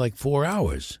with him like 4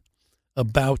 hours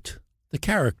about the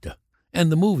character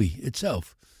and the movie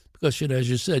itself. Because, as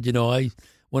you said,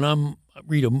 when I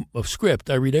read a script,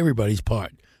 I read everybody's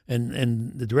part.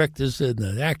 And the directors and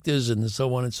the actors and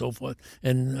so on and so forth.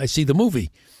 And I see the movie.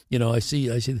 I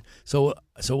see. So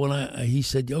when he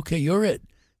said, okay, you're it.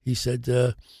 He said,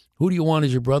 who do you want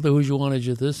as your brother? Who do you want as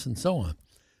your this? And so on.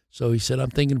 So he said, I'm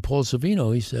thinking Paul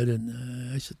Sorvino. He said,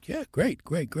 and I said, yeah, great.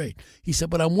 He said,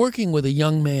 but I'm working with a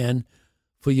young man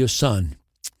for your son.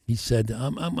 He said,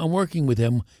 I'm working with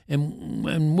him,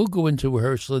 and we'll go into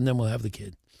rehearsal, and then we'll have the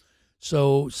kid.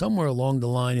 So somewhere along the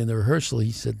line in the rehearsal,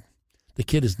 he said, the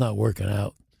kid is not working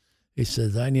out. He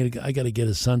says, I got to get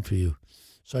a son for you.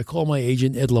 So I called my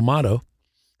agent, Ed Lamato,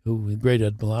 great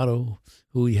Ed Lamato,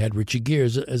 who he had Richard Gere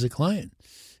as a client.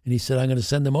 And he said, I'm going to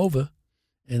send him over.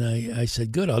 And I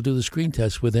said, good, I'll do the screen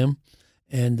test with him,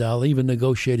 and I'll even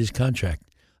negotiate his contract.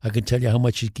 I can tell you how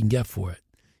much he can get for it,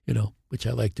 which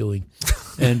I like doing.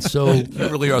 And so you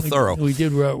really are thorough. We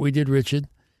did Richard.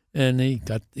 And we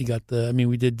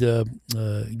did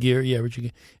Gere, Richard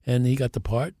Gere, and he got the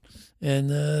part, and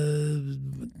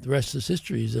the rest is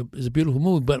history. Is a beautiful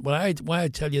movie. But why I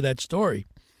tell you that story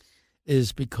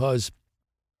is because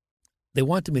they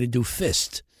wanted me to do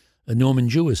Fist, Norman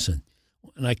Jewison,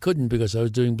 and I couldn't because I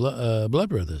was doing Blood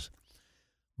Brothers.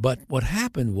 But what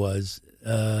happened was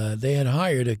they had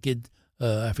hired a kid,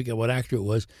 I forget what actor it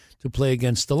was, to play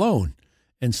against Stallone,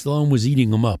 and Stallone was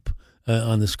eating him up.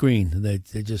 On the screen. They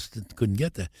just couldn't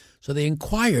get that. So they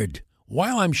inquired,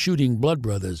 while I'm shooting Blood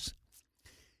Brothers,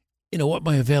 what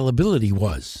my availability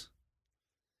was.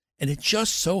 And it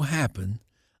just so happened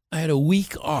I had a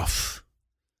week off.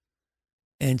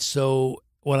 And so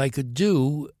what I could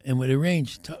do and would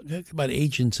arrange, talk about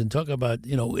agents and talk about,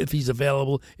 if he's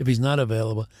available, if he's not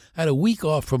available. I had a week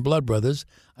off from Blood Brothers.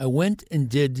 I went and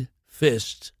did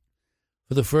Fist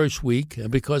for the first week.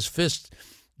 And because Fist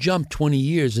jumped 20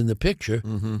 years in the picture,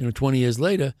 20 years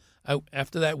later,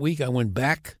 after that week, I went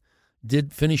back,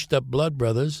 finished up Blood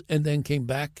Brothers, and then came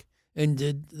back and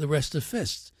did the rest of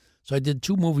Fist. So I did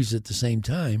 2 movies at the same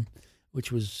time,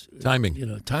 which was timing.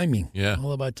 Timing. Yeah,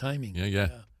 all about timing. Yeah.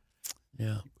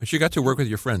 But you got to work with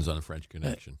your friends on The French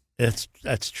Connection. That's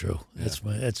true. Yeah.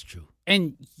 That's true.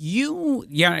 And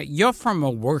you're from a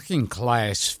working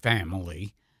class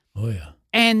family. Oh yeah.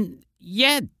 And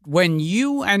yet,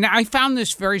 and I found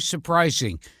this very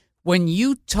surprising, when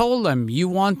you told them you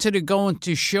wanted to go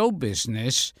into show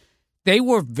business, they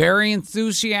were very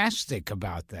enthusiastic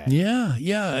about that. Yeah.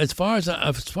 As far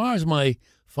as my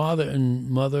father and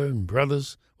mother and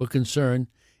brothers were concerned,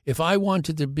 if I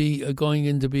wanted to be going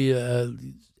in to be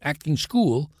acting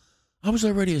school, I was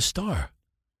already a star.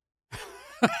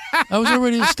 I was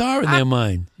already a star in their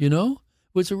mind, It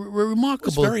was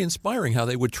remarkable. It was very inspiring how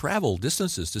they would travel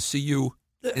distances to see you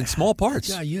in small parts.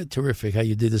 Yeah, you're terrific how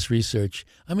you did this research.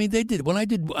 I mean, they did. When I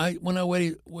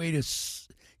you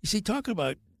see, talking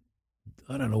about,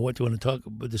 I don't know what you want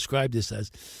to describe this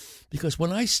as, because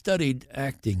when I studied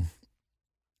acting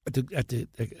at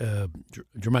the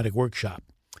dramatic workshop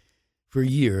for a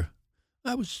year,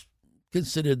 I was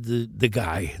considered the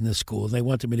guy in the school. And they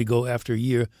wanted me to go after a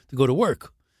year to go to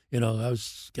work. I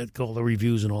was getting all the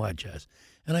reviews and all that jazz.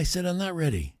 And I said, I'm not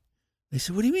ready. They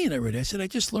said, what do you mean not ready? I said, I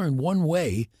just learned one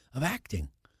way of acting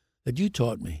that you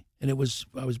taught me. And I was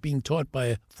being taught by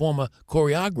a former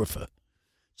choreographer.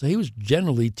 So he was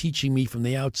generally teaching me from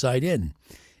the outside in.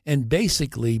 And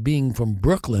basically being from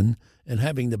Brooklyn and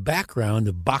having the background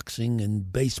of boxing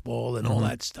and baseball and all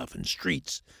that stuff and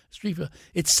street,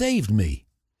 it saved me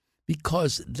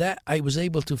because that I was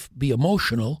able to be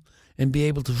emotional and be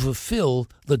able to fulfill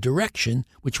the direction,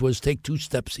 which was take 2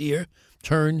 steps here,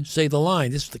 turn, say the line.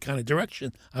 This is the kind of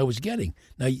direction I was getting.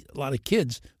 Now, a lot of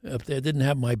kids up there didn't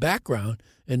have my background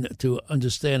and to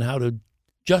understand how to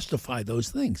justify those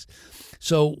things.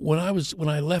 So when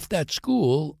I left that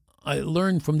school, I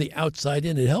learned from the outside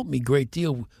in. It helped me a great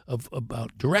deal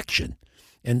about direction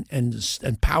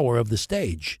and power of the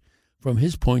stage from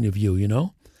his point of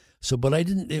view, So, but I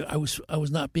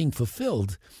was not being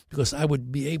fulfilled because I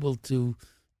would be able to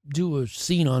do a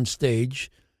scene on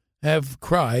stage, have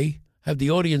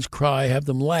the audience cry, have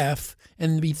them laugh,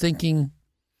 and be thinking,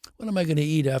 what am I going to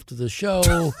eat after the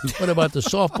show? What about the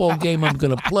softball game I'm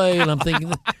going to play? And I'm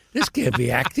thinking, this can't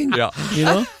be acting,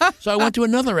 So I went to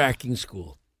another acting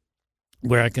school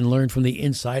where I can learn from the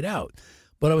inside out.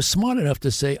 But I was smart enough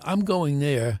to say, I'm going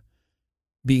there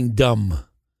being dumb.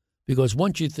 Because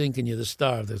once you think, and you're the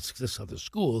star of this other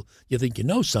school, you think you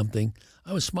know something.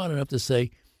 I was smart enough to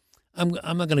say, I'm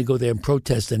not going to go there and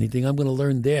protest anything. I'm going to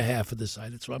learn their half of the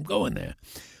side. So I'm going there.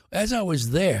 As I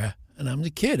was there, and I'm the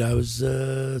kid, I was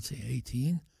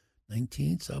 18,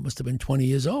 19, so I must have been 20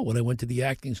 years old when I went to the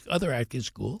other acting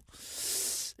school.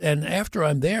 And after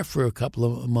I'm there for a couple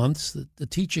of months, the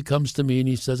teacher comes to me and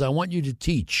he says, I want you to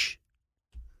teach.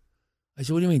 I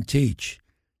said, what do you mean teach?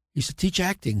 He said, teach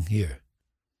acting here.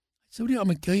 I said,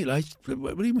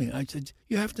 what do you mean? I said,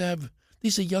 you have to have,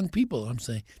 these are young people, I'm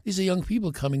saying. These are young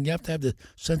people coming. You have to have the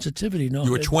sensitivity.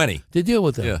 You were 20. To deal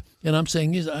with them. Yeah. And I'm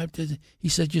saying, he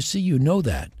said, you see, you know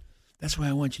that. That's why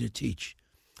I want you to teach.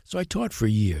 So I taught for a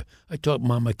year. I taught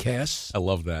Mama Cass. I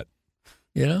love that.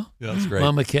 You know? Yeah, that's great.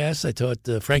 Mama Cass. I taught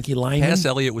Frankie Lyman. Cass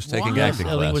Elliott was taking acting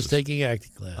classes. Elliott was taking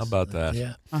acting classes. How about that?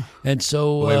 Yeah. And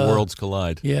so... The way worlds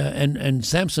collide. Yeah, and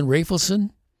Samson Rafelson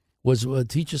was a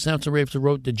teacher. Samson Rafelson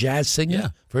wrote The Jazz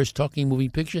Singer, first talking moving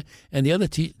picture. And the other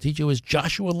teacher was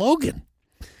Joshua Logan,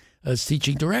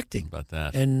 teaching directing. How about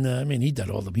that? And, he did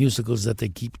all the musicals that they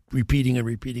keep repeating and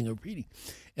repeating and repeating.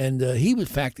 And he, in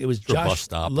fact, it was Josh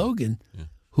Logan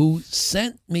who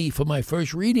sent me for my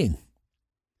first reading.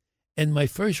 And my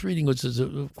first reading was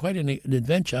quite an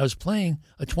adventure. I was playing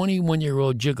a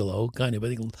 21-year-old gigolo, kind of, I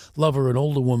think, lover, an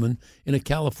older woman, in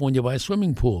California by a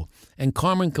swimming pool. And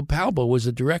Carmen Capalbo was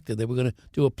the director. They were going to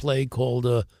do a play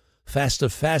called Faster,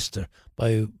 Faster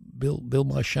by Bill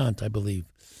Marchant, I believe.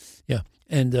 Yeah.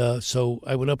 And so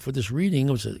I went up for this reading.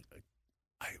 It was the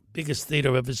biggest theater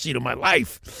I've ever seen in my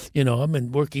life. You know, I've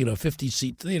been working in a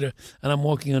 50-seat theater, and I'm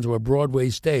walking onto a Broadway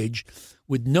stage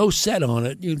with no set on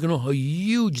it. You know how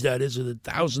huge that is with a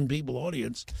 1,000-people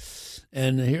audience.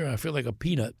 And here I feel like a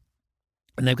peanut.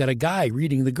 And they've got a guy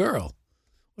reading the girl.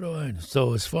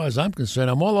 So as far as I'm concerned,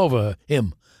 I'm all over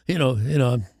him. You know,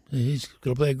 he's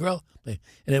going to play a girl. And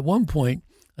at one point,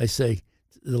 I say,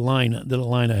 the line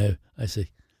I have, I say,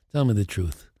 tell me the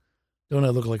truth. Don't I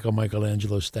look like a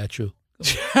Michelangelo statue?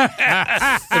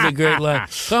 That's a great line.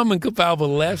 Carmen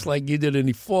Capalbo laughs like you did, and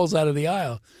he falls out of the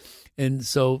aisle. And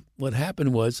so what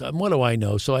happened was, what do I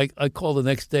know? So I called the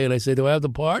next day and I said, do I have the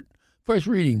part? First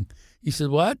reading. He said,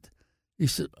 what? He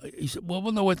said, well,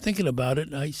 no, we're thinking about it.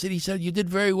 And he said, you did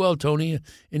very well, Tony.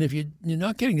 And if you're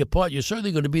not getting the part, you're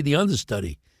certainly going to be the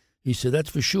understudy. He said, that's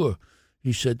for sure.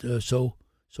 He said, so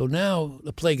now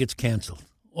the play gets canceled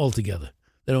altogether.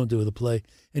 They don't do the play.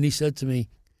 And he said to me,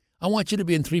 I want you to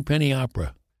be in Three Penny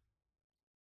Opera.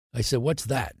 I said, what's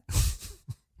that?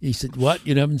 He said, what?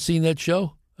 You haven't seen that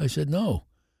show? I said, no.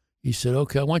 He said,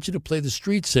 okay, I want you to play the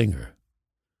street singer.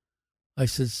 I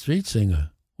said, street singer?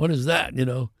 What is that, you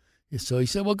know? So he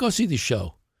said, well, go see the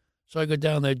show. So I go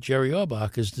down there, Jerry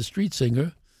Orbach is the street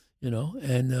singer, you know,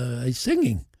 and he's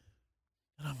singing.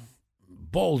 And I'm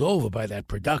bowled over by that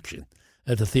production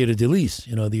at the Theatre de Lys,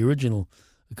 you know, the original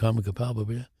Carmen Capalbo.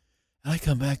 And I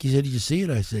come back, he said, did you see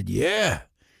it? I said, yeah.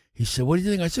 He said, what do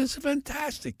you think? I said, it's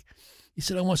fantastic. He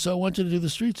said, I want you to do the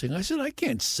street sing. I said, I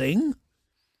can't sing.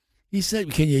 He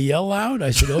said, can you yell loud?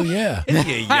 I said, oh, yeah. Can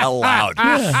you yell loud?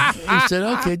 Yeah. He said,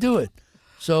 okay, do it.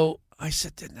 So I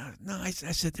said, no. I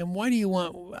said, then why do you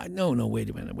want, no, wait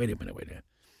a minute.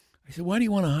 I said, why do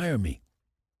you want to hire me?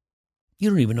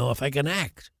 You don't even know if I can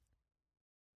act.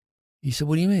 He said,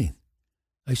 what do you mean?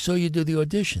 I saw you do the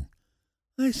audition.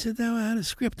 I said, no, I had a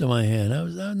script in my hand.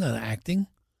 I'm not acting.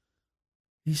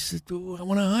 He said, well, I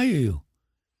want to hire you.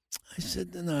 I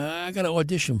said, no, I got to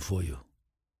audition for you.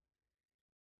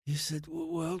 He said,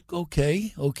 well,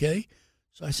 okay.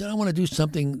 So I said, I want to do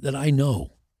something that I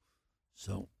know.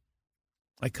 So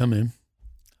I come in,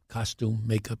 costume,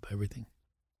 makeup, everything.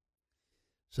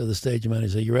 So the stage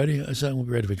manager said, you ready? I said, I won't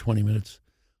be ready for 20 minutes.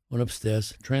 Went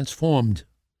upstairs, transformed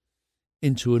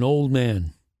into an old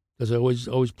man, because I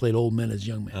always played old men as a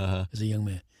young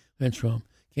man. Transformed,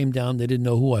 came down, they didn't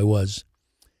know who I was.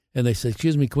 And they said,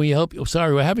 excuse me, can we help you? Oh,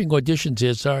 sorry, we're having auditions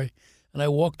here, sorry. And I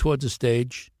walked towards the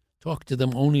stage, talked to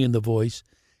them only in the voice,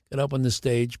 got up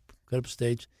stage,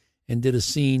 and did a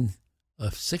scene, a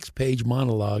 6-page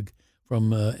monologue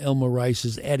from Elmer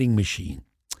Rice's Adding Machine.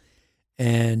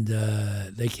 And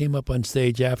they came up on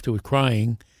stage afterward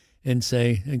crying and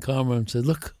Carmen said,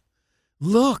 look,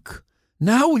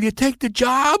 now will you take the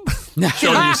job?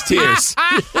 Showing his tears.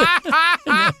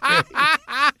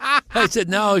 I said,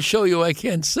 now I'll show you I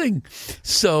can't sing.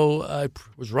 So I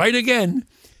was right again.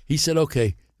 He said,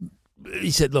 okay.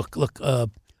 He said, look,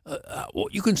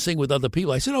 you can sing with other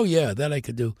people. I said, oh, yeah, that I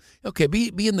could do. Okay,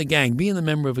 be in the gang. Be in the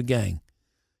member of a gang.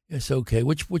 Yes, okay.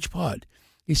 Which part?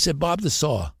 He said, Bob the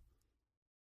Saw.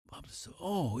 Bob the Saw.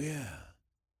 Oh, yeah.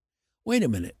 Wait a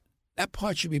minute. That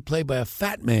part should be played by a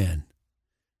fat man.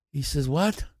 He says,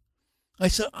 what? I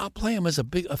said, I'll play him as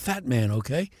a fat man,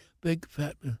 okay? Big,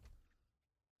 fat man.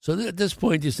 So at this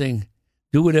point, you're saying,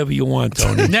 do whatever you want,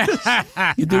 Tony.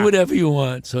 You do whatever you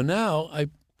want. So now I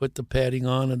put the padding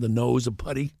on and the nose of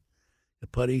putty.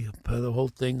 the whole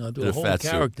thing. I'll do In the a whole fat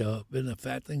suit. character in a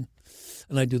fat thing,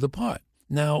 and I do the part.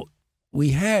 Now,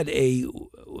 we had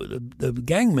the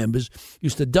gang members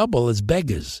used to double as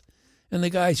beggars, and the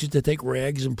guys used to take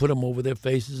rags and put them over their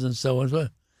faces and so on.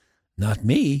 Not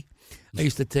me. I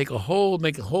used to make a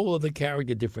whole of the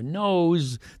character, different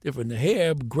nose, different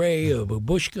hair, gray, a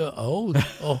babushka,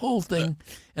 a whole thing,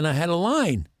 and I had a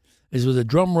line. This was a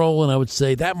drum roll, and I would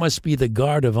say, "That must be the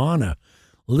guard of honor.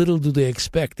 Little do they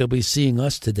expect they'll be seeing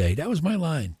us today." That was my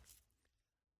line.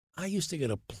 I used to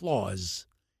get applause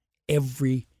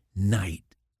every night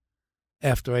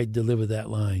after I delivered that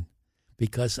line,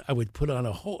 because I would put on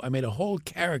I made a whole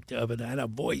character of it. I had a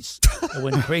voice. I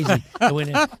went crazy. I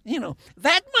went,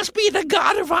 "That must be the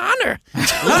God of honor.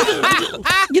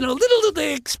 Little do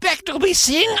they expect they'll be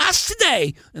seeing us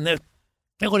today." And the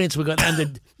audience would go,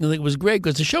 and it was great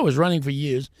because the show was running for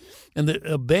years, and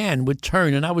the band would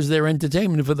turn, and I was their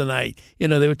entertainment for the night. They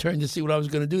would turn to see what I was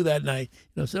going to do that night.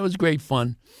 So it was great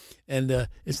fun. And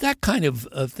it's that kind of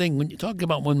thing when you're talking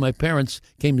about when my parents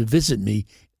came to visit me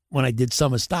when I did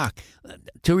summer stock,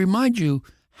 to remind you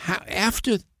how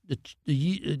after the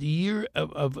year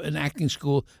of an acting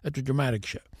school at the Dramatic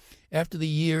Show, after the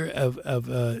year of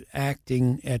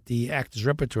acting at the Actors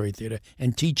Repertory Theater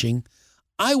and teaching,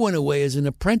 I went away as an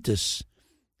apprentice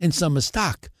in summer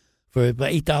stock for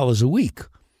about $8 a week,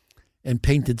 and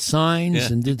painted signs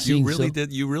and did scenes.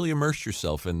 You really immersed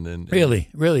yourself in really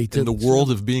in the world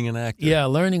of being an actor. Yeah,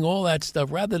 learning all that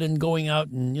stuff rather than going out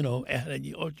and had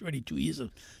already 2 years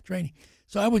of training.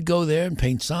 So I would go there and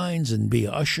paint signs and be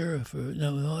an usher for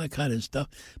all that kind of stuff.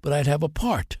 But I'd have a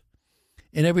part,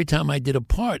 and every time I did a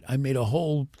part, I made a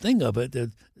whole thing of it.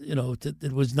 That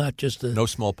it was not just no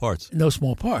small parts. No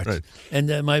small parts. Right.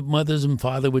 And my mother and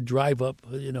father would drive up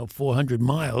 400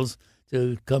 miles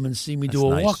to come and see me do a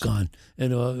nice. walk-on.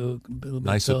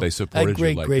 Nice that they supported you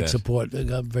like that. Great support.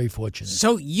 I'm very fortunate.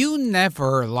 So you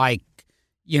never,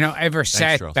 ever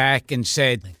sat back and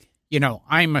said,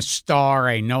 I'm a star,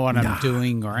 I know what I'm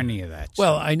doing, or any of that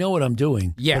Well, stuff. I know what I'm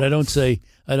doing, but I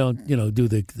don't do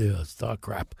the star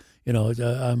crap.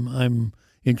 I'm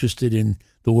interested in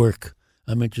the work.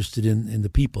 I'm interested in the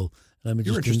people.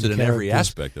 You're interested in every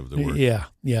aspect of the work. Yeah.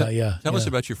 Tell us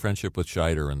about your friendship with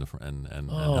Scheider and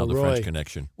how the Roy. French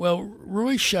Connection. Well,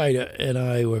 Roy Scheider and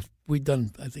I we'd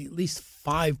done, I think, at least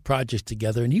 5 projects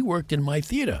together, and he worked in my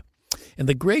theater. And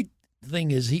the great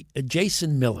thing is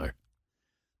Jason Miller,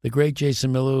 the great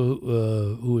Jason Miller,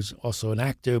 who was also an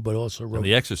actor, but also wrote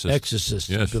The Exorcist.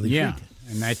 Yes. Billy Friedkin.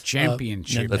 And that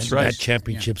championship. That's right. That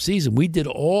championship season. We did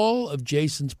all of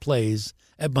Jason's plays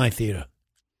at my theater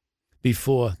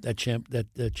before that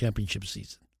championship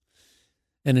season.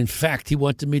 And in fact, he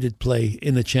wanted me to play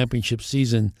in the championship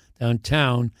season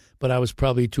downtown, but I was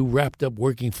probably too wrapped up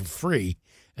working for free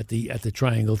at the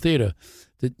Triangle Theater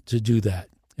to do that.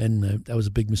 And that was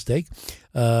a big mistake.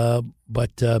 So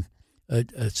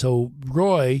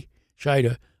Roy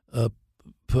Scheider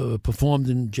performed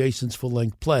in Jason's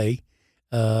full-length play,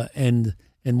 and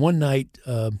one night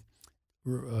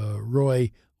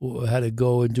Roy had to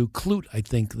go and do Clute, I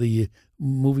think, the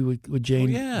movie with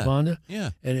Jane Fonda.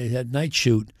 Yeah. And it had night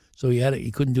shoot, so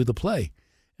he couldn't do the play.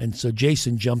 And so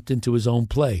Jason jumped into his own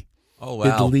play. Oh, wow.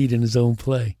 Did the lead in his own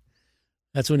play.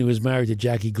 That's when he was married to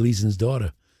Jackie Gleason's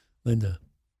daughter, Linda.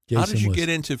 How did you get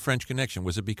into French Connection?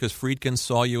 Was it because Friedkin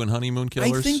saw you in Honeymoon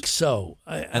Killers? I think so.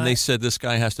 And they said this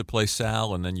guy has to play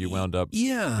Sal, and then you wound up.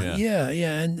 Yeah.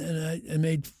 And I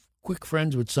made quick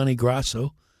friends with Sonny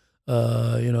Grasso,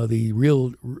 the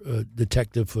real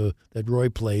detective that Roy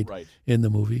played in the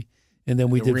movie. And then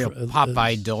we did real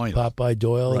Popeye Doyle. Popeye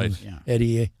Doyle and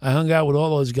Eddie. I hung out with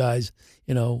all those guys,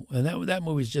 and that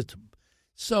movie's just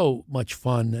so much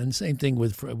fun. And same thing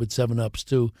with 7-Ups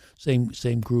too.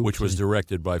 Same group. Which was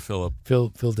directed by Phil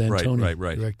D'Antoni.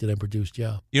 Right. Directed and produced.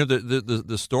 Yeah.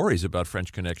 The stories about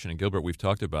French Connection and Gilbert, we've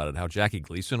talked about it. How Jackie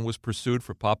Gleason was pursued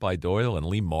for Popeye Doyle and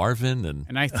Lee Marvin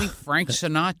and I think Frank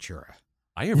Sinatra.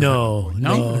 I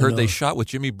heard they shot with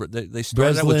Jimmy. They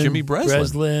started out with Jimmy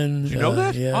Breslin. Did you know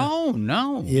that? Yeah. Oh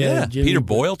no! Yeah. Peter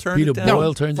Boyle turned it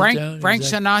down. Frank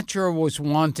Sinatra was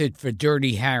wanted for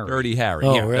Dirty Harry. Dirty Harry.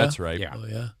 Oh, yeah, really? That's right. Yeah. Oh,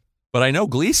 yeah. But I know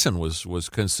Gleason was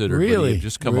considered. Really? But he had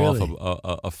just come off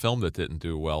a film that didn't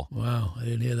do well. Wow, I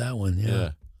didn't hear that one.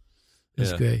 Yeah.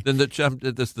 That's great. Then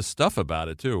there's the stuff about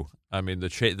it too. I mean, the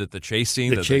chase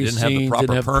scene that they chase didn't have the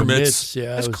proper permits.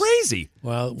 Yeah, it's crazy.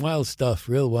 Wild stuff.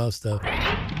 Real wild stuff.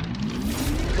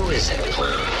 Who is that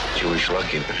clown? Jewish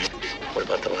lucky man. What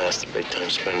about the last of the big-time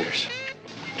spenders?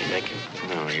 You making?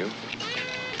 No, are you?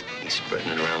 He's spreading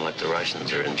it around like the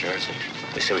Russians are in Jersey.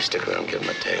 They say we stick around and give him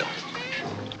a tail.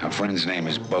 Our friend's name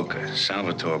is Boca,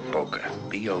 Salvatore Boca,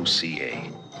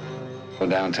 B-O-C-A. Well,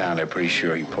 downtown, they're pretty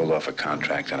sure he pulled off a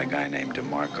contract on a guy named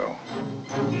DeMarco.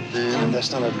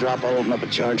 That's not a drop. I'll open up a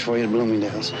charge for you at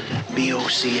Bloomingdale's.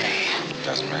 B-O-C-A.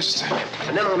 Doesn't register.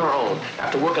 And then on our own,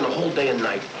 after working a whole day and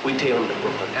night, we tail him to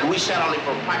Brooklyn. And we sat on him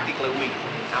for practically a week.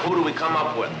 Now, who do we come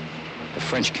up with? The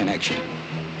French Connection.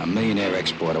 A millionaire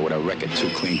exporter with a record too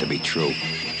clean to be true.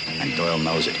 And Doyle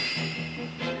knows it.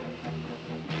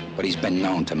 But he's been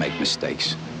known to make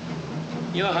mistakes.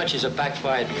 Your hunches have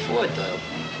backfired before, Doyle.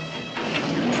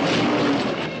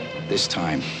 This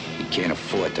time, he can't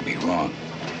afford to be wrong.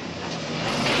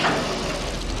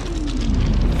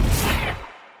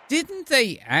 Didn't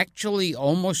they actually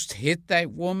almost hit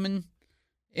that woman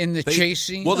in the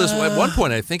chasing? Well, at one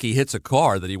point, I think he hits a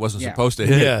car that he wasn't supposed to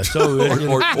hit. Yeah, so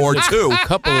or two. A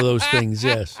couple of those things,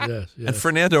 yes. And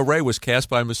Fernando Rey was cast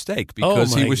by mistake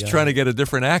because he was trying to get a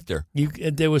different actor.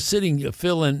 They were sitting,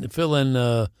 Phil and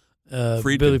Billy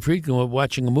Friedkin were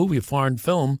watching a movie, a foreign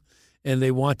film, and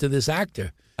they wanted this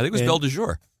actor. I think it was Belle de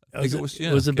Jour. Was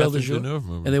it Belle de Jour?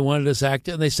 And they wanted this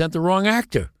actor, and they sent the wrong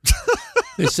actor.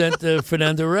 They sent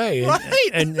Fernando Rey,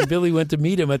 and Billy went to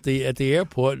meet him at the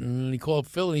airport, and he called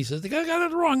Phil, and he says, "The guy got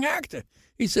the wrong actor."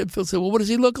 Phil said, "Well, what does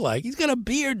he look like? He's got a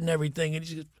beard and everything." And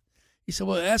he said,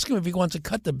 "Well, ask him if he wants to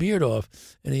cut the beard off."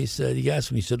 And he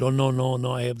asked him, he said, "Oh,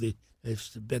 no, I have the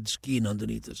bed skin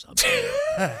underneath or something."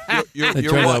 It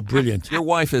turned out brilliant. Your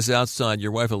wife is outside.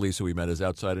 Your wife, Elise, who we met, is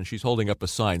outside, and she's holding up a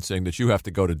sign saying that you have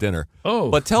to go to dinner. Oh,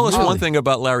 but tell us really? one thing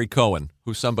about Larry Cohen,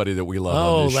 who's somebody that we love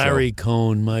on this Larry show.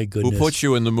 Cohen, my goodness. Who put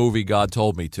you in the movie God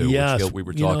Told Me To, yes, which we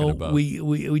were talking about.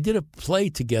 We did a play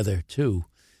together, too,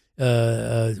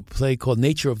 a play called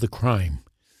Nature of the Crime.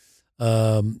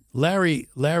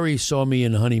 Larry saw me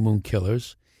in Honeymoon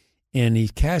Killers, and he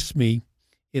cast me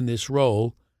in this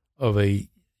role of a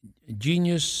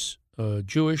genius,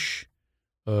 Jewish,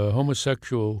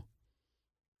 homosexual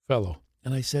fellow.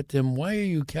 And I said to him, "Why are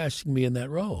you casting me in that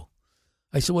role?"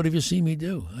 I said, "What have you seen me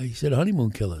do?" He said, "Honeymoon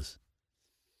Killers."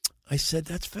 I said,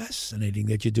 "That's fascinating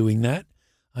that you're doing that."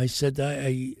 I said,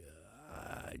 do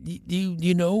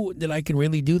you know that I can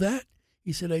really do that?"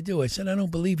 He said, "I do." I said, "I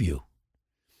don't believe you.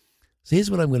 So here's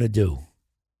what I'm going to do.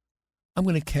 I'm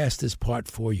going to cast this part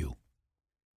for you."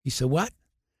 He said, "What?"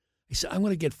 He said, "I'm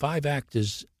going to get 5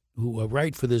 actors who are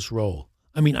right for this role.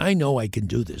 I mean, I know I can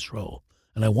do this role,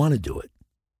 and I want to do it.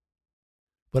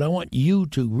 But I want you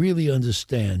to really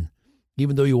understand,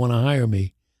 even though you want to hire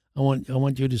me, I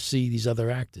want you to see these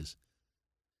other actors."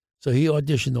 So he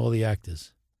auditioned all the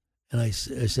actors. And I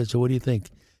said, "So what do you think?"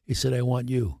 He said, "I want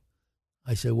you."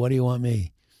 I said, "Why do you want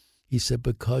me?" He said,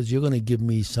 "Because you're going to give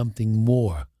me something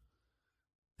more.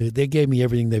 They gave me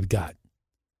everything they've got,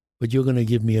 but you're going to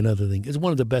give me another thing." It's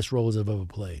one of the best roles I've ever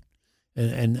played.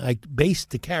 And I based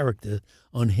the character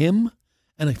on him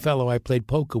and a fellow I played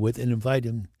poker with and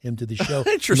invited him to the show.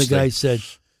 Interesting. And the guy said,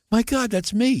 "My God,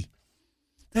 that's me.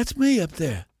 That's me up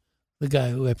there." The guy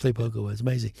who I played poker with. It's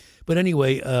amazing. But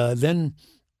anyway, then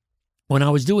when I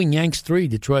was doing Yanks 3,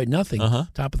 Detroit Nothing,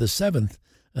 top of the 7th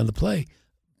on the play,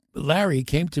 Larry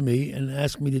came to me and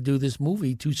asked me to do this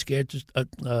movie, Too Scared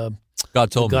to... God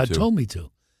Told Me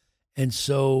To. And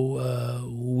so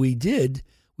we did.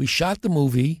 We shot the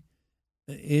movie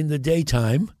in the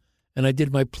daytime, and I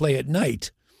did my play at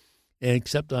night, and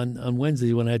except on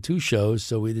Wednesday when I had 2 shows,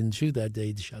 so we didn't shoot that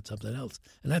day. We shot something else.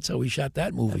 And that's how we shot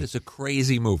that movie. That is a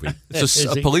crazy movie. It's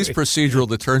a police procedural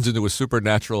that turns into a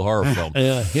supernatural horror film.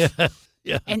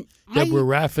 Yeah. And Deborah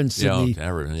Raffin,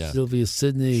 Sylvia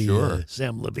Sidney, sure.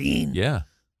 Sam Levine. Yeah.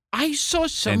 I saw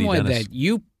somewhere that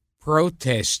you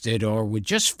protested or were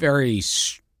just very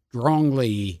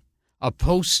strongly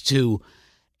opposed to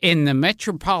in the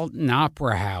Metropolitan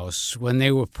Opera House when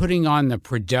they were putting on the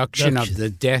production of The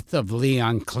Death of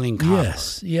Leon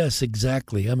Klinghoffer. Yes,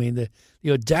 exactly. I mean,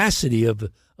 the audacity of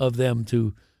them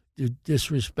to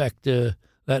disrespect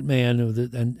that man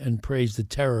and praise the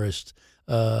terrorist.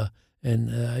 I'm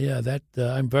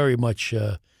very much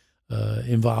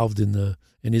involved in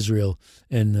Israel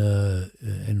and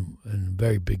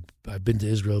very big. I've been to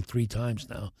Israel 3 times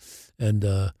now, and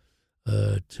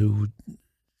to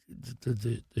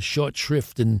the short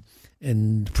shrift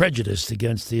and prejudice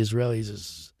against the Israelis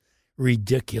is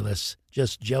ridiculous.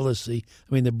 Just jealousy.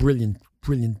 I mean, they're brilliant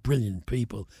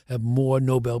people, have more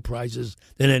Nobel Prizes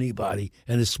than anybody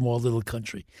in a small little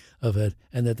country of it,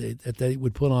 and that they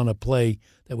would put on a play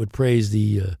that would praise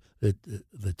the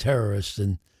terrorists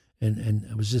and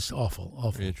it was just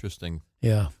awful. Very interesting.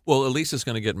 Yeah. Well, Elise is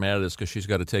going to get mad at us because she's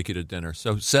got to take you to dinner.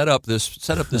 So set up this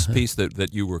piece that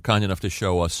you were kind enough to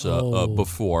show us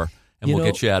before, and we'll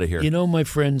get you out of here. You know, my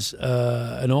friends,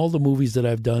 in all the movies that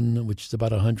I've done, which is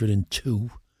about 102,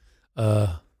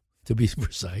 to be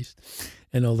precise,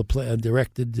 and all the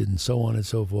directed and so on and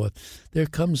so forth, there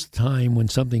comes a time when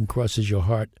something crosses your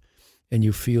heart, and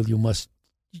you feel you must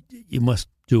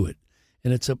do it.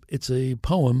 And it's a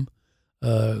poem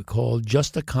called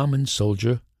 "Just a Common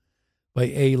Soldier" by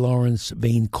A. Lawrence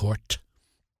Vanecourt.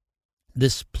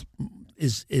 This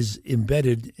is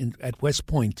embedded at West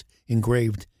Point,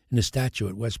 engraved in a statue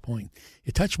at West Point.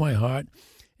 It touched my heart,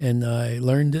 and I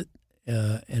learned it.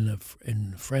 And a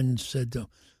friend said,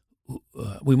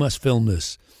 "We must film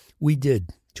this." We did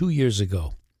 2 years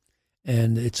ago,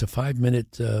 and it's a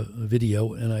 5-minute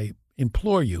video. And I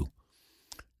implore you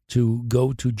to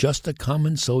go to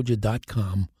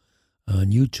justacommonsoldier.com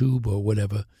on YouTube or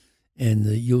whatever, and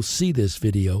you'll see this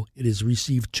video. It has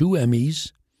received 2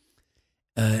 Emmys,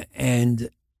 and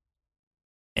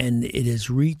it has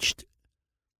reached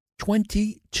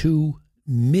 22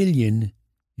 million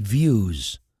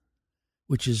views,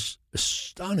 which is an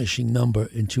astonishing number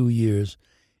in 2 years.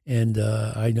 And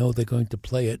I know they're going to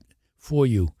play it for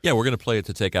you. Yeah, we're going to play it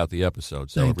to take out the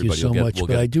episode. So Thank you so much.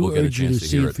 But I do urge you to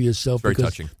see it for yourself, because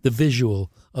touching. The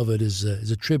visual of it is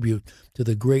a tribute to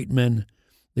the great men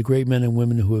and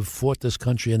women who have fought this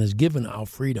country and has given our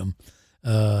freedom,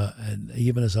 and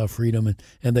given us our freedom,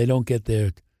 and they don't get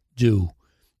their due.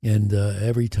 And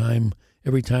every time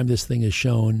this thing is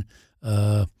shown,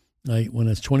 when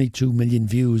it's 22 million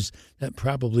views, that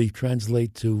probably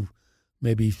translates to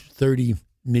maybe 30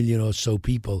 million or so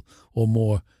people or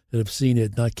more that have seen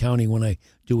it, not counting when I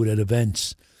do it at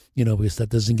events, because that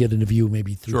doesn't get in a view,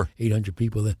 maybe 800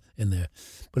 people in there.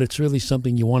 But it's really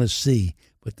something you want to see,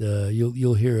 but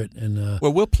you'll hear it. And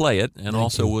well, we'll play it, and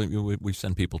also we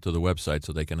send people to the website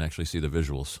so they can actually see the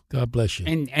visuals. God bless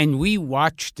you. And we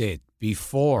watched it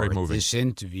before this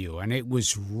interview, and it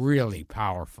was really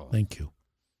powerful. Thank you.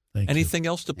 Anything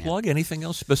else to plug? Anything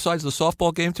else besides the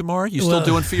softball game tomorrow? You still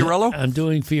doing Fiorello? I'm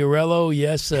doing Fiorello,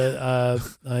 yes.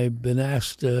 I've been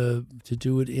asked to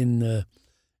do it in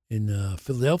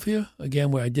Philadelphia,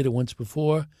 again, where I did it once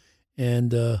before,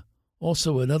 and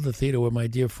also another theater where my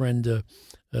dear friend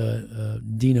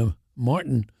Dean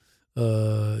Martin's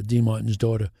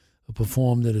daughter,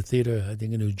 performed at a theater, I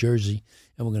think in New Jersey,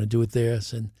 and we're going to do it there.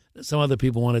 And some other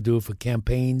people want to do it for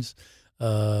campaigns,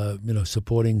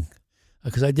 supporting.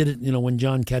 Because I did it, when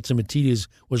John Katzimatidis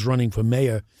was running for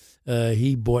mayor,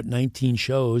 he bought 19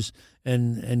 shows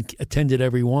and attended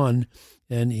every one,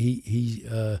 and he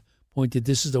pointed,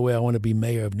 "This is the way I want to be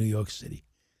mayor of New York City,"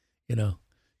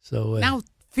 So now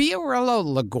Fiorello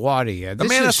LaGuardia, the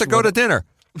man has to go to dinner.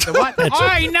 What?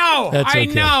 I know.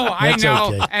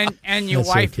 Okay. And your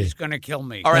wife is going to kill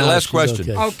me. All right, last question.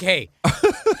 Okay.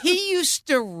 He used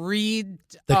to read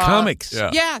the comics.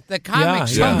 Yeah, the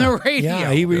comics on the radio.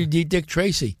 Yeah, he read Dick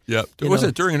Tracy. Yeah. Was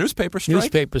it during a newspaper strike?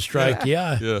 Newspaper strike,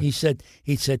 yeah. He said,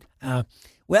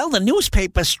 well, the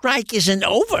newspaper strike isn't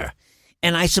over,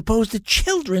 and I suppose the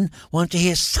children want to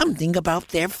hear something about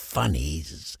their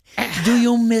funnies. Do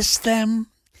you miss them?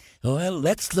 Well,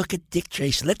 let's look at Dick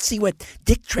Tracy. Let's see what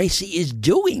Dick Tracy is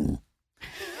doing.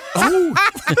 Oh,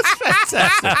 that's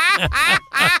fantastic.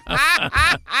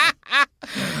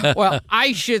 Well,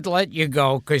 I should let you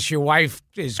go because your wife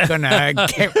is going to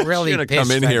get really pissed. She's going to come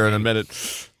in here in a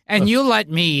minute. And you let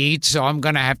me eat, so I'm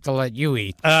going to have to let you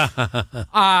eat.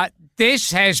 This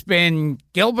has been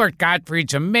Gilbert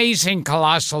Gottfried's amazing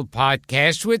Colossal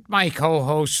podcast with my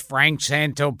co-host, Frank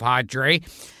Santopadre.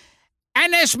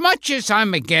 And as much as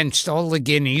I'm against all the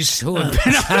guineas who have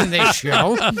been on this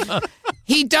show,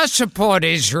 he does support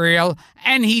Israel,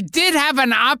 and he did have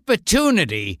an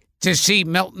opportunity to see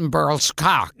Milton Berle's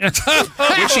cock.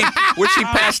 which he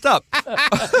passed up.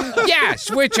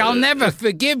 Yes, which I'll never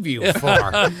forgive you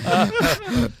for.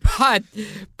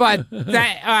 But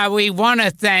we want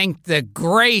to thank the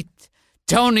great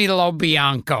Tony Lo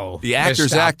Bianco, the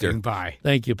actor's actor. By.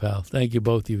 Thank you, pal. Thank you,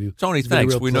 both of you. Tony,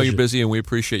 thanks. We know you're busy, and we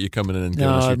appreciate you coming in and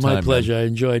giving us your time. My pleasure. Man. I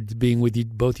enjoyed being with you,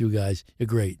 both you guys. You're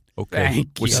great. Okay.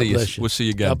 Thank we'll you. see you. We'll see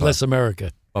you again. God bless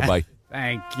America. Bye-bye.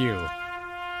 Thank you.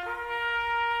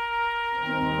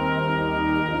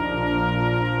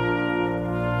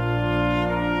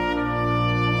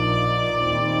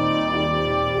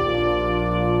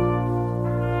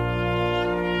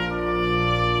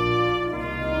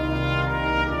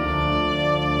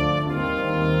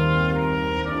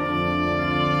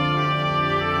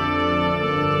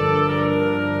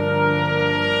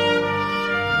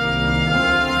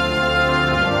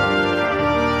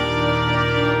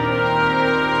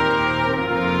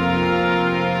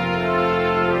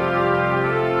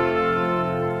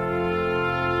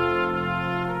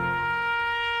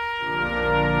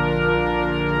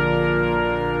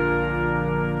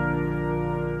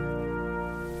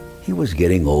 He was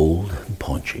getting old and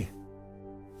paunchy,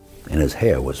 and his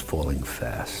hair was falling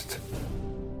fast.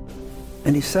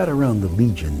 And he sat around the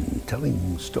Legion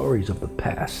telling stories of the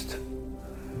past,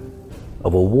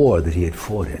 of a war that he had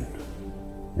fought in,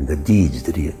 and the deeds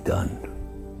that he had done,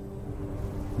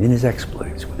 in his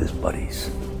exploits with his buddies.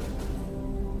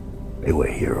 They were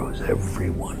heroes,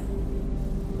 every one.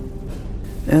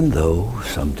 And though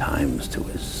sometimes to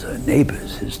his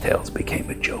neighbors his tales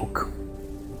became a joke,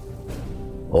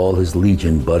 all his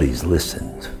Legion buddies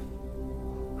listened,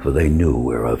 for they knew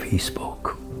whereof he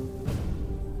spoke.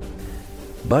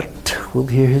 But we'll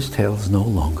hear his tales no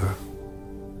longer,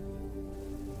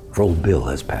 for old Bill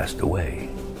has passed away.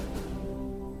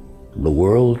 The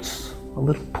world's a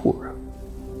little poorer,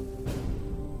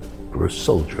 for a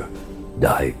soldier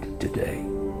died today.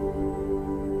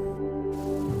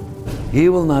 He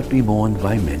will not be mourned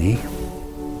by many,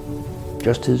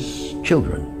 just his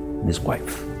children and his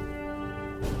wife,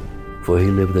 for he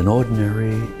lived an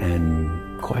ordinary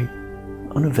and quite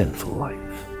uneventful life.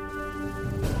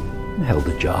 Held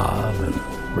a job and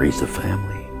raised a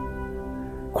family,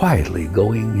 quietly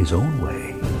going his own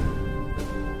way.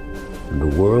 And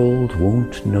the world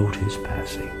won't note his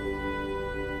passing,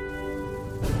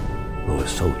 though a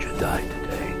soldier died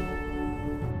today.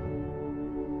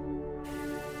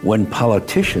 When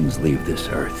politicians leave this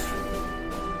earth,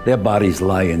 their bodies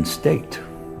lie in state,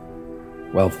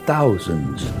 while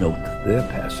thousands note their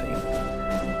passing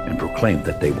and proclaim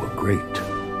that they were great.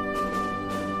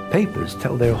 Papers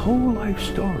tell their whole life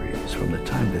stories from the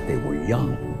time that they were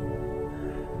young.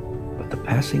 But the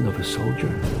passing of a soldier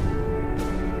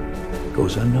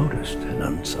goes unnoticed and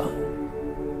unsung.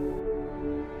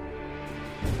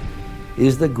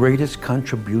 Is the greatest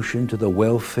contribution to the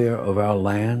welfare of our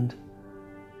land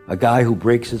a guy who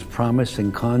breaks his promise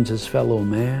and cons his fellow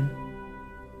man?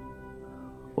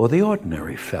 Or the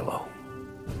ordinary fellow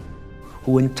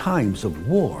who in times of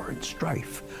war and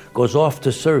strife goes off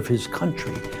to serve his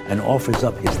country and offers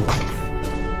up his life?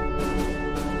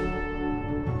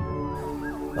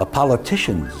 A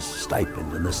politician's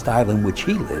stipend and the style in which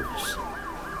he lives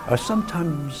are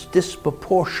sometimes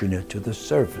disproportionate to the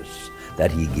service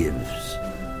that he gives,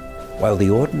 while the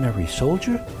ordinary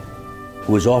soldier,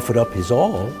 who has offered up his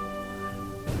all,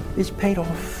 is paid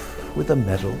off with a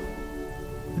medal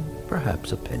and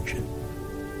perhaps a pension,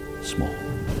 small.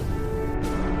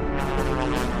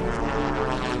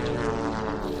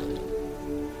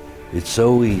 It's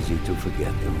so easy to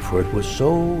forget them, for it was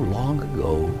so long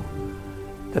ago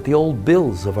that the old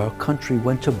bills of our country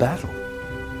went to battle.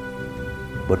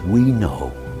 But we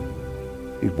know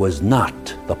it was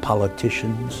not the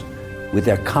politicians with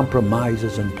their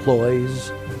compromises and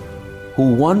ploys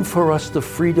who won for us the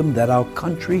freedom that our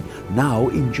country now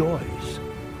enjoys.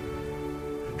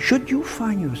 Should you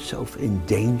find yourself in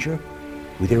danger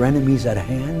with your enemies at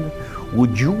hand,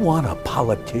 would you want a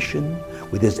politician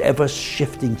with his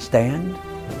ever-shifting stand?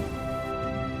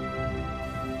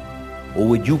 Or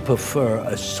would you prefer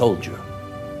a soldier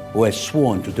who has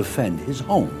sworn to defend his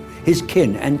home, his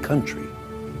kin and country,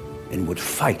 and would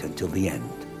fight until the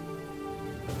end?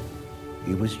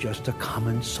 He was just a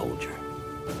common soldier,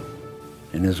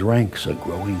 and his ranks are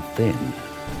growing thin.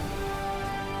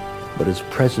 But his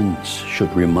presence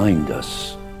should remind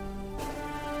us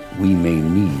we may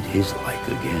need his like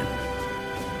again.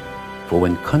 For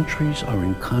when countries are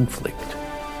in conflict,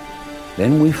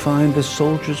 then we find the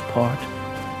soldier's part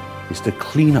is to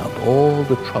clean up all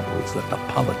the troubles that the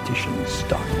politicians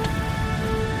start.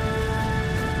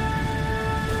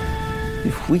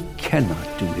 If we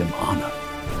cannot do him honor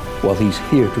while he's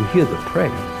here to hear the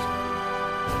praise,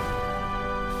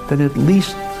 then at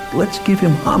least let's give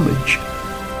him homage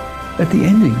at the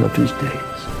ending of his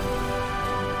days.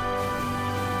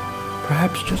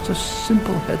 Perhaps just a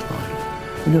simple headline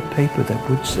in a paper that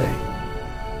would say,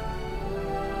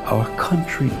 "Our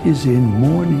country is in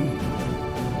mourning,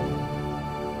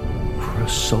 for a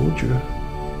soldier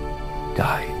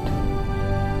died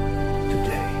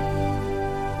today."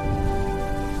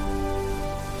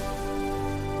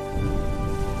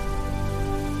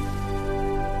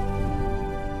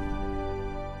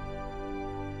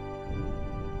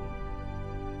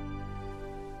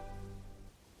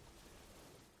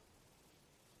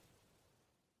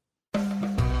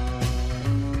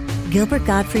 Gilbert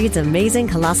Gottfried's Amazing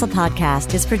Colossal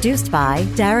Podcast is produced by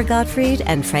Dara Gottfried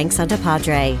and Frank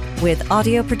Santopadre, with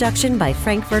audio production by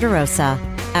Frank Verderosa.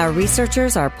 Our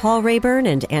researchers are Paul Rayburn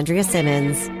and Andrea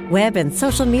Simmons. Web and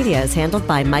social media is handled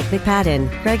by Mike McPadden,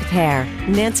 Greg Pear,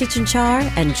 Nancy Chinchar,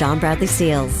 and John Bradley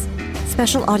Seals.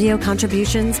 Special audio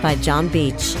contributions by John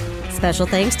Beach. Special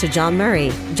thanks to John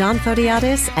Murray, John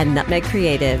Fodiatis, and Nutmeg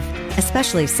Creative.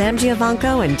 especially Sam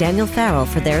Giovanco and Daniel Farrell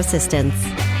for their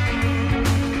assistance.